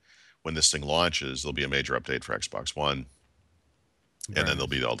that when this thing launches, there'll be a major update for Xbox One. And then there'll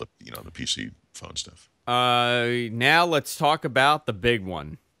be all the, the PC phone stuff. Now let's talk about the big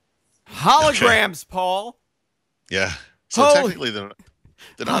one. Holograms, okay. Paul. Yeah. So technically, they're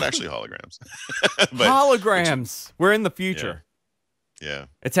not actually holograms. But holograms. We're in the future. Yeah.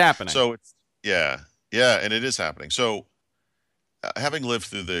 It's happening. So, and it is happening. So, having lived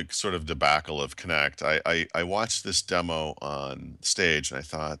through the sort of debacle of Kinect, I watched this demo on stage, and I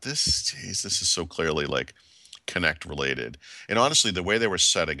thought, this is so clearly like Kinect related. And honestly, the way they were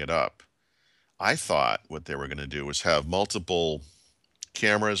setting it up, I thought what they were going to do was have multiple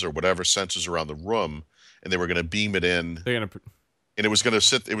cameras or whatever sensors around the room, and they were going to beam it in. And it was going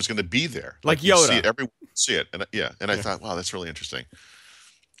to be there. Like Yoda. See it, everyone see it. And I thought, wow, that's really interesting.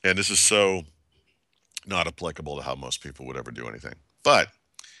 And this is so not applicable to how most people would ever do anything. But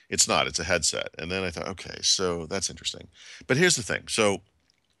it's not. It's a headset. And then I thought, okay, so that's interesting. But here's the thing. So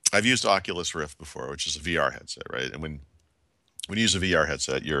I've used Oculus Rift before, which is a VR headset, right? And when you use a VR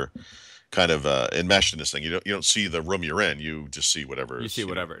headset, you're kind of enmeshed in this thing. You don't see the room you're in. You just see whatever. You see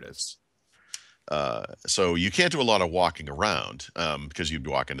whatever it is. So you can't do a lot of walking around because you'd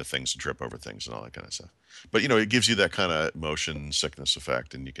walk into things and trip over things and all that kind of stuff. But it gives you that kind of motion sickness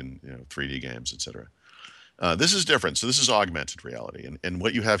effect, and you can 3D games, etc. This is different. So this is augmented reality, and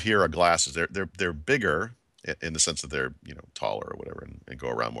what you have here are glasses. They're bigger in the sense that they're taller or whatever, and go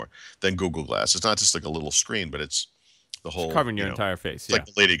around more than Google Glass. It's not just like a little screen, but it's the whole it's covering your entire face. It's like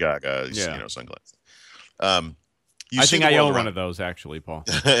the Lady Gaga sunglasses. I think I own one of those, actually, Paul.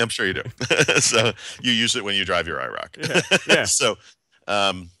 I'm sure you do. So you use it when you drive your iRock. Yeah. So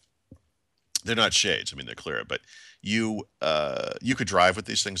they're not shades. I mean, they're clear. But you could drive with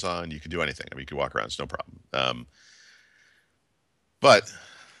these things on. You could do anything. I mean, you could walk around. It's no problem. But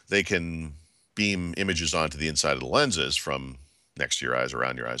they can beam images onto the inside of the lenses from next to your eyes,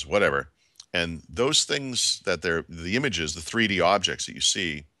 around your eyes, whatever. And those things that the images, the 3D objects that you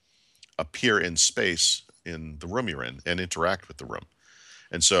see, appear in space in the room you're in and interact with the room.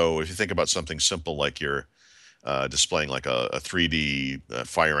 And so if you think about something simple like you're displaying like a 3D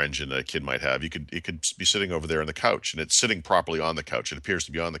fire engine that a kid might have, it could be sitting over there on the couch, and it's sitting properly on the couch. It appears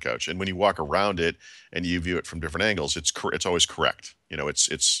to be on the couch, and when you walk around it and you view it from different angles, it's always correct. You know, it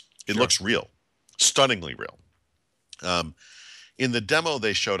looks real, stunningly real. In the demo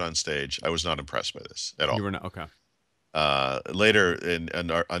they showed on stage, I was not impressed by this at all. You were not okay. Later,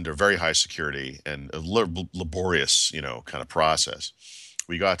 under very high security and a laborious, kind of process,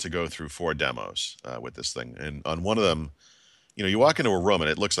 we got to go through 4 demos with this thing. And on one of them, you walk into a room and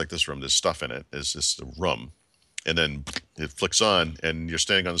it looks like this room. There's stuff in it. It's just a room, and then it flicks on, and you're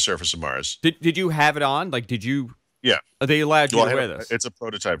standing on the surface of Mars. Did you have it on? Like, did you? Yeah. Are they allowed you to wear this? It's a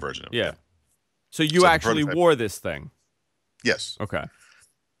prototype version of it. Yeah. So you actually wore this thing? Yes. Okay.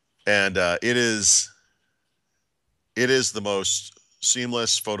 And it is the most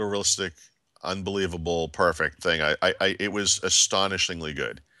seamless, photorealistic, unbelievable, perfect thing. It was astonishingly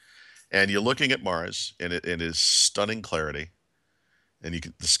good. And you're looking at Mars, and it is stunning clarity. And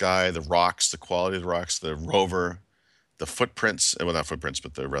the sky, the rocks, the quality of the rocks, the rover, the footprints, well, not footprints,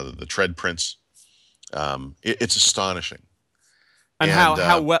 but the tread prints. It's astonishing. And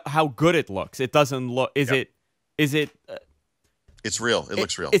how good it looks. It doesn't look. Is it? It's real. It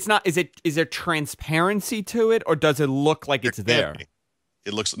looks real. It's not. Is there transparency to it, or does it look like it's there?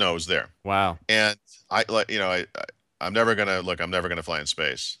 It looks. No, it's there. Wow. And I'm never gonna fly in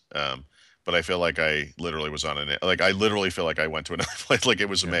space. But I feel like I literally was on I literally feel like I went to another place. Like, it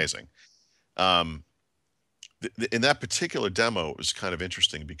was amazing. In that particular demo, it was kind of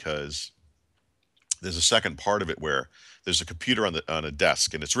interesting because there's a second part of it where there's a computer on a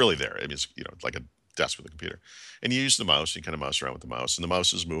desk, and it's really there. I mean, it's like a desk with a computer, and you use the mouse. You kind of mouse around with the mouse, and the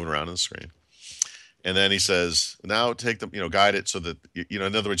mouse is moving around on the screen. And then he says, now take them, guide it so that, in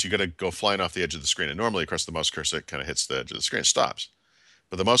other words, you got to go flying off the edge of the screen. And normally, of course, the mouse cursor kind of hits the edge of the screen, stops.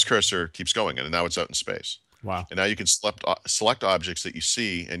 But the mouse cursor keeps going, and now it's out in space. Wow. And now you can select objects that you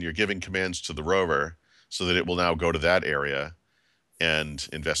see, and you're giving commands to the rover so that it will now go to that area and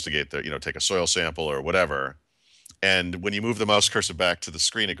investigate take a soil sample or whatever. And when you move the mouse cursor back to the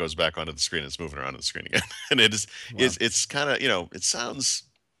screen, it goes back onto the screen, and it's moving around on the screen again. And it's kind of, it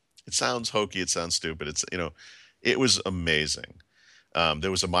sounds hokey. It sounds stupid. It was amazing.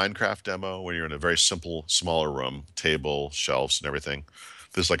 There was a Minecraft demo where you're in a very simple, smaller room, table, shelves, and everything.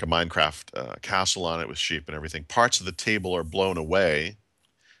 There's like a Minecraft castle on it with sheep and everything. Parts of the table are blown away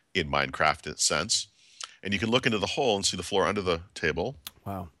in Minecraft sense. And you can look into the hole and see the floor under the table.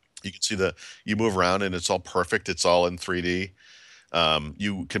 Wow. You can see you move around, and it's all perfect. It's all in 3D.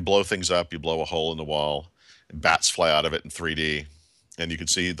 You can blow things up. You blow a hole in the wall, and bats fly out of it in 3D. And you can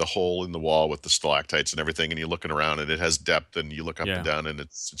see the hole in the wall with the stalactites and everything, and you're looking around, and it has depth, and you look up and down, and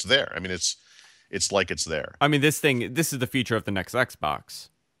it's there. I mean, it's like it's there. I mean, this is the feature of the next Xbox.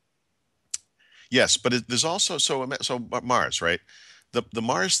 Yes, but there's also so Mars, right? The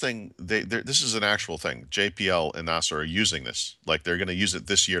Mars thing. This is an actual thing. JPL and NASA are using this. Like, they're going to use it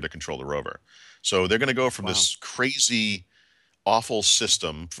this year to control the rover. So they're going to go from this crazy, awful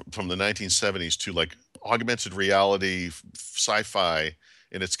system from the 1970s to like augmented reality, sci-fi,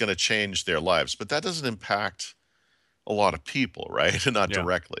 and it's going to change their lives. But that doesn't impact a lot of people, right? And not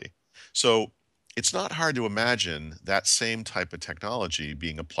directly. So it's not hard to imagine that same type of technology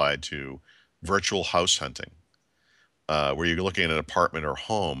being applied to virtual house hunting, where you're looking at an apartment or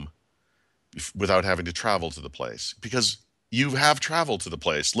home without having to travel to the place, because you have traveled to the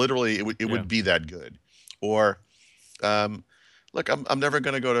place. Literally, it would be that good. Or, look, I'm never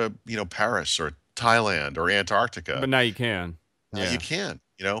going to go to Paris or Thailand or Antarctica. But now you can. You can.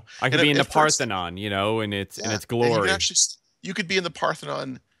 I could be in the Parthenon, in its glory. You could be in the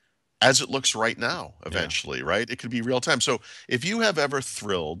Parthenon as it looks right now. Eventually, right? It could be real time. So if you have ever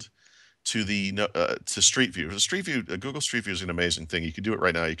thrilled to to Street View, Google Street View is an amazing thing. You could do it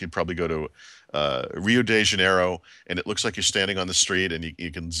right now. You could probably go to Rio de Janeiro, and it looks like you're standing on the street, and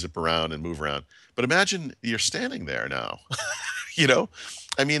you can zip around and move around. But imagine you're standing there now.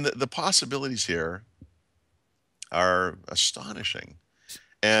 I mean, the possibilities here are astonishing.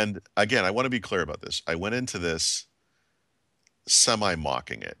 And again, I want to be clear about this. I went into this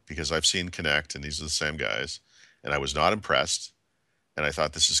semi-mocking it because I've seen Kinect, and these are the same guys, and I was not impressed. And I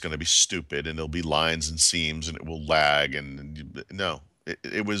thought, this is going to be stupid, and there'll be lines and seams, and it will lag. And no,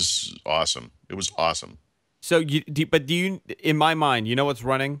 it was awesome. It was awesome. So, in my mind, what's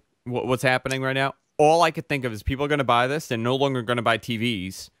running? What's happening right now? All I could think of is people are going to buy this. They're no longer going to buy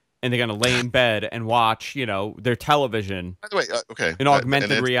TVs, and they're going to lay in bed and watch, their television. By the way, okay, in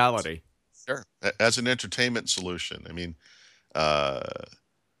augmented reality. Sure, as an entertainment solution. I mean,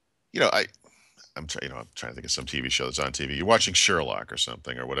 I'm trying to think of some TV show that's on TV. You're watching Sherlock or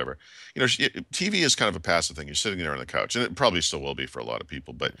something or whatever. TV is kind of a passive thing. You're sitting there on the couch, and it probably still will be for a lot of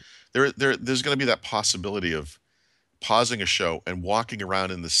people. But there's going to be that possibility of pausing a show and walking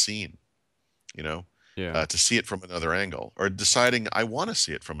around in the scene, you know, Yeah. to see it from another angle, or deciding I want to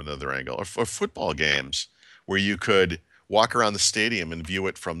see it from another angle, or football games where you could walk around the stadium and view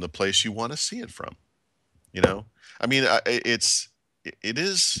it from the place you want to see it from. You know, I mean, it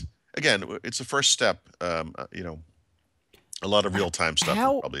is again, it's a first step. A lot of real time stuff will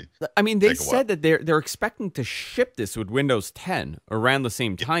How? probably I mean, they take a while. said that they're expecting to ship this with Windows 10 around the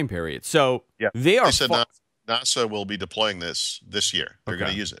same time period. So Yeah, they are they said NASA will be deploying this year. They're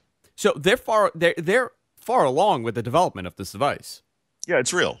going to use it. So they're far along with the development of this device. Yeah,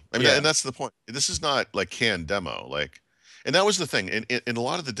 it's real. I mean, Yeah. and that's the point. This is not like canned demo. And that was the thing. In a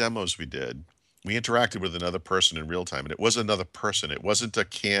lot of the demos we did, we interacted with another person in real time, and it was another person. It wasn't a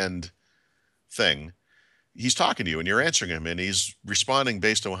canned thing. He's talking to you, and you're answering him, and he's responding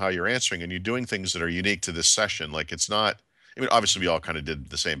based on how you're answering, and you're doing things that are unique to this session. Like it's not. I mean, obviously, we all kind of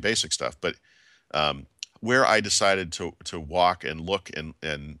did the same basic stuff, but where I decided to walk and look and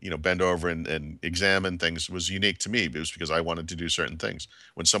bend over and examine things was unique to me. It was because I wanted to do certain things.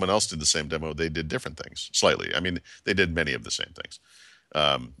 When someone else did the same demo, they did different things slightly. I mean, they did many of the same things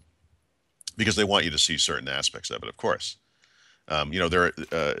because they want you to see certain aspects of it, of course.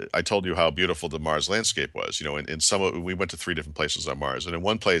 I told you how beautiful the Mars landscape was. We went to 3 different places on Mars, and in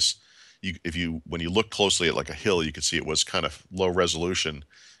one place, when you look closely at like a hill, you could see it was kind of low resolution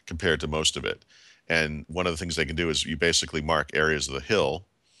compared to most of it. And one of the things they can do is you basically mark areas of the hill,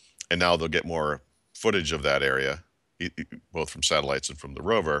 and now they'll get more footage of that area, both from satellites and from the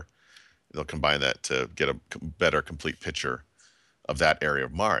rover. They'll combine that to get a better complete picture of that area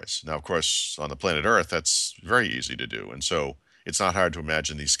of Mars. Now, of course, on the planet Earth, that's very easy to do. And so it's not hard to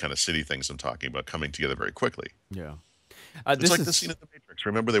imagine these kind of city things I'm talking about coming together very quickly. Yeah. It's like the scene in The Matrix.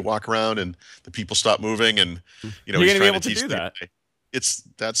 Remember, they walk around and the people stop moving, and you're he's going to be trying able to to teach do that.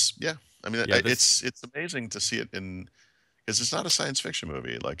 Yeah. I mean, Yeah, it's amazing to see it because it's not a science fiction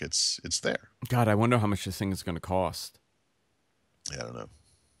movie. Like it's there. God, I wonder how much this thing is going to cost. Yeah, I don't know.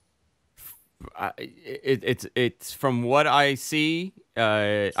 It's from what I see.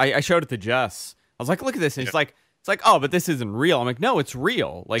 I showed it to Jess. I was like, look at this, and it's like, oh, but this isn't real. I'm like, no, it's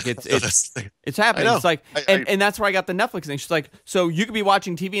real. Like it's happening. It's like, and that's where I got the Netflix thing. She's like, so you could be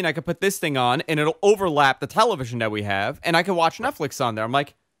watching TV, and I could put this thing on, and it'll overlap the television that we have, and I could watch Netflix on there. I'm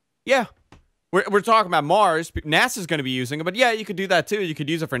like, yeah. We're talking about Mars. NASA's going to be using it, but yeah, you could do that too. You could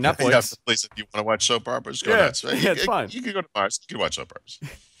use it for Netflix. You have to place if you want to watch soap operas. Go nuts. Yeah, it's fine. You can go to Mars. You can watch soap operas.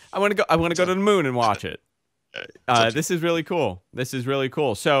 I want to go to the moon and watch it. This is really cool.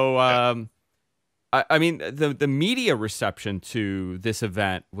 So, I mean, the media reception to this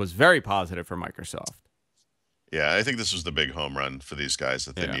event was very positive for Microsoft. Yeah, I think this was the big home run for these guys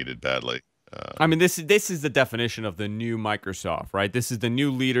that they needed badly. I mean, this is the definition of the new Microsoft, right? This is the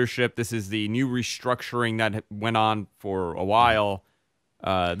new leadership. This is the new restructuring that went on for a while.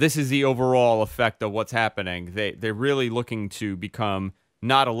 This is the overall effect of what's happening. They're really looking to become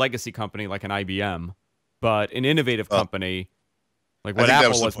not a legacy company like an IBM, but an innovative company like what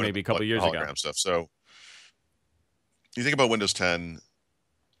Apple was maybe a couple years ago. Stuff. So you think about Windows 10.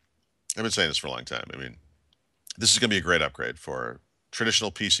 I've been saying this for a long time. I mean, this is going to be a great upgrade for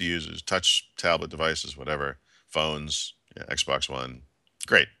traditional PC users, touch tablet devices, whatever, phones, Xbox One.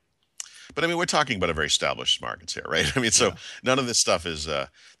 Great. But I mean, we're talking about a very established markets here, right? I mean, so none of this stuff is the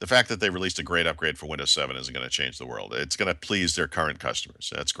fact that they released a great upgrade for Windows 7 isn't going to change the world. It's going to please their current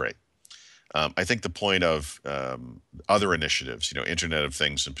customers. That's great. I think the point of other initiatives, Internet of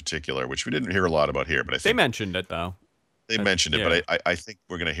Things in particular, which we didn't hear a lot about here, but I think they mentioned it though. They mentioned it, but I think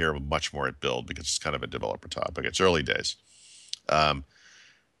we're going to hear much more at Build because it's kind of a developer topic. It's early days.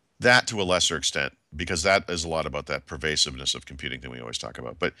 That to a lesser extent, because that is a lot about that pervasiveness of computing that we always talk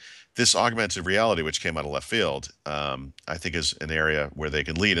about. But this augmented reality, which came out of left field, I think is an area where they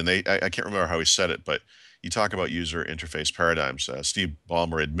can lead. And I can't remember how he said it, but you talk about user interface paradigms. Steve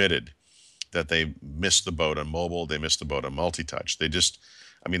Ballmer admitted that they missed the boat on mobile. They missed the boat on multi-touch.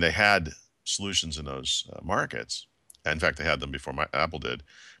 They had solutions in those markets. In fact, they had them before Apple did,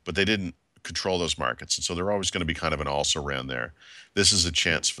 but they didn't control those markets. And so they're always going to be kind of an also-ran there. This is a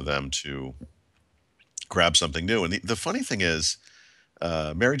chance for them to grab something new. And the funny thing is,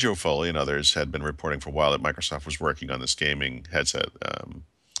 Mary Jo Foley and others had been reporting for a while that Microsoft was working on this gaming headset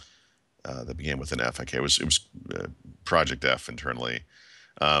that began with an F. Okay, it was Project F internally.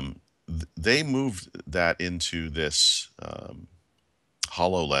 They moved that into this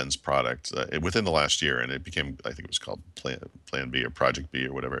HoloLens product within the last year, and it became, I think it was called Plan B or Project B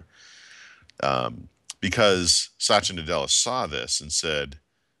or whatever. Because Satya Nadella saw this and said,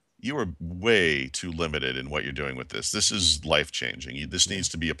 you are way too limited in what you're doing with this. This is life-changing. This needs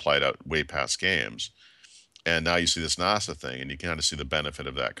to be applied out way past games. And now you see this NASA thing, and you kind of see the benefit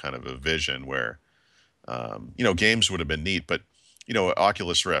of that kind of a vision where, games would have been neat, but,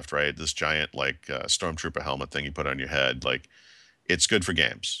 Oculus Rift, right? This giant, Stormtrooper helmet thing you put on your head, it's good for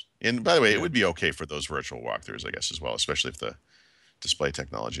games. And by the way, it would be okay for those virtual walkthroughs, I guess, as well, especially if the display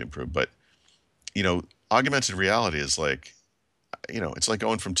technology improved. But, augmented reality is it's like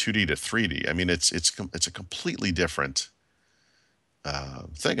going from 2D to 3D. I mean, it's a completely different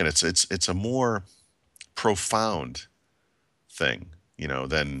thing, and it's a more profound thing,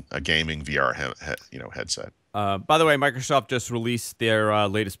 than a gaming VR headset. By the way, Microsoft just released their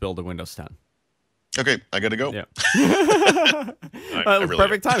latest build of Windows 10. Okay, I gotta go. Yeah. Really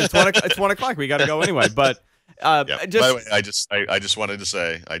perfect time. It's 1 o'clock. We gotta go anyway. But By the way, I just wanted to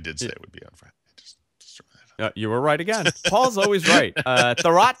say I did say it would be on Friday. You were right again. Paul's always right.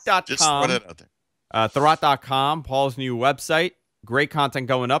 Thurrott.com. Just run it out there. Thurrott.com, Paul's new website. Great content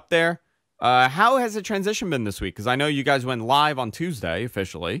going up there. How has the transition been this week? Because I know you guys went live on Tuesday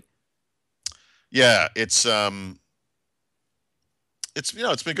officially. Yeah, it's been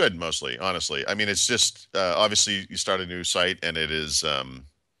good mostly, honestly. I mean, it's just obviously you start a new site and it is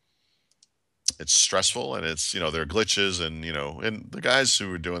it's stressful, and it's there are glitches, and and the guys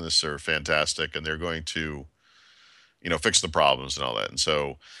who are doing this are fantastic, and they're going to fix the problems and all that. And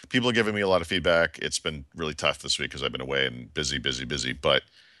so people are giving me a lot of feedback. It's been really tough this week because I've been away and busy, but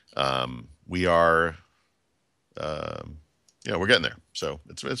we are we're getting there. So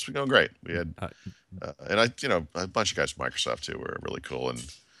it's going great. We had and a bunch of guys from Microsoft too were really cool, and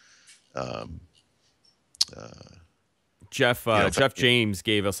Jeff James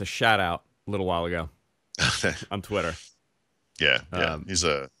gave us a shout out a little while ago on Twitter. Yeah. He's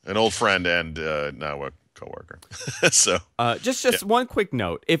an old friend and now a coworker. So just one quick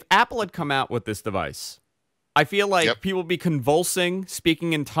note: if Apple had come out with this device, I feel like people would be convulsing,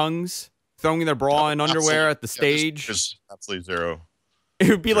 speaking in tongues, throwing their bra and underwear at the stage. There's absolutely zero. It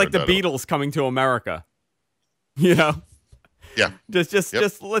would be like the Beatles coming to America. Yeah.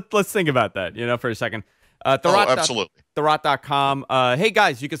 Just let's think about that, for a second. Absolutely. Thurrott.com. Hey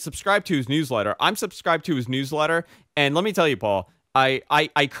guys, you can subscribe to his newsletter. I'm subscribed to his newsletter, and let me tell you, Paul,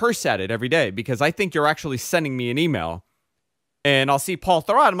 I curse at it every day because I think you're actually sending me an email, and I'll see Paul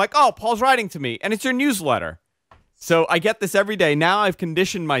Thurrott. I'm like, oh, Paul's writing to me, and it's your newsletter. So I get this every day. Now I've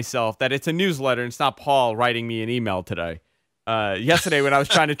conditioned myself that it's a newsletter and it's not Paul writing me an email today. Yesterday when I was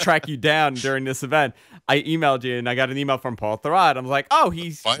trying to track you down during this event, I emailed you and I got an email from Paul Thurrott. I was like, oh,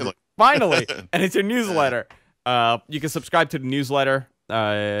 he's finally, and it's your newsletter. You can subscribe to the newsletter.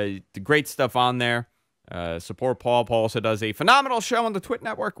 The great stuff on there. Support Paul. Paul also does a phenomenal show on the Twit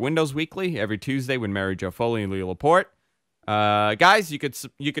Network, Windows Weekly, every Tuesday with Mary Jo Foley and Leo Laporte. Guys, you could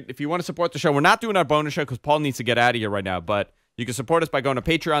if you want to support the show. We're not doing our bonus show because Paul needs to get out of here right now, but you can support us by going to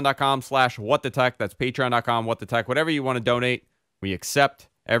patreon.com/whatthetech. That's patreon.com/whatthetech. Whatever you want to donate, we accept.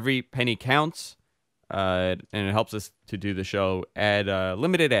 Every penny counts, and it helps us to do the show. Add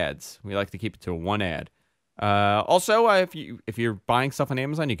limited ads. We like to keep it to one ad. Also, if you're buying stuff on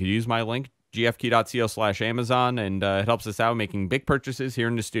Amazon, you could use my link, gfq.co/Amazon, and it helps us out making big purchases here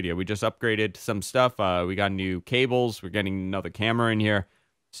in the studio. We just upgraded some stuff. We got new cables. We're getting another camera in here.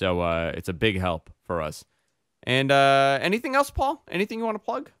 So it's a big help for us. And anything else, Paul? Anything you want to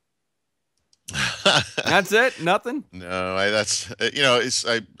plug? That's it? Nothing? No, I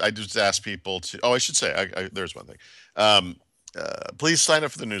just ask people to. Oh, I should say, there's one thing. Please sign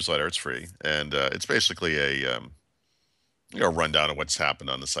up for the newsletter. It's free, and it's basically a rundown of what's happened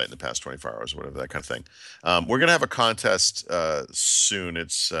on the site in the past 24 hours, whatever, that kind of thing. We're gonna have a contest soon.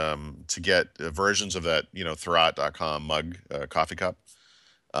 It's to get versions of that Thurrott.com mug, coffee cup,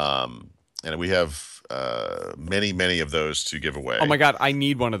 and we have many of those to give away. Oh my God, I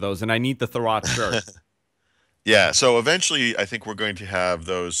need one of those, and I need the Thurrott shirt. Yeah, so eventually I think we're going to have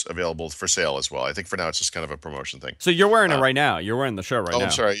those available for sale as well. I think for now it's just kind of a promotion thing. So you're wearing it right now. You're wearing the shirt right now. Oh,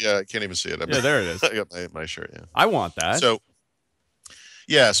 I'm sorry. Yeah, I can't even see it. Yeah, there it is. I got my shirt, yeah. I want that. So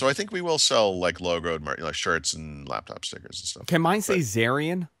I think we will sell logoed shirts and laptop stickers and stuff. Can mine say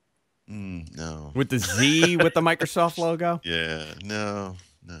Zarian? No. With the Z with the Microsoft logo? Yeah, no.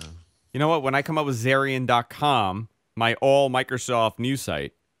 You know what? When I come up with Zarian.com, my all Microsoft news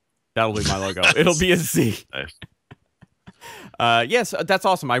site, that'll be my logo. It'll be a Z. Nice. Yes, that's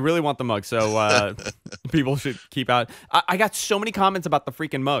awesome. I really want the mug, so people should keep out. I got so many comments about the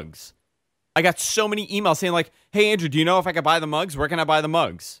freaking mugs. I got so many emails saying like, "Hey Andrew, do you know if I can buy the mugs? Where can I buy the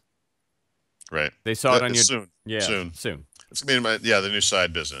mugs?" Right. They saw it on your soon. Yeah, soon. soon. It's gonna be the new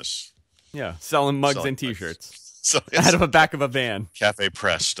side business. Yeah, selling mugs Selling and T-shirts So out of the back of a van.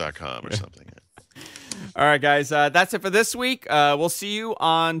 cafepress.com or something. All right, guys, that's it for this week. We'll see you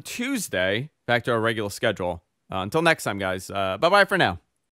on Tuesday. Back to our regular schedule. Until next time, guys. Bye-bye for now.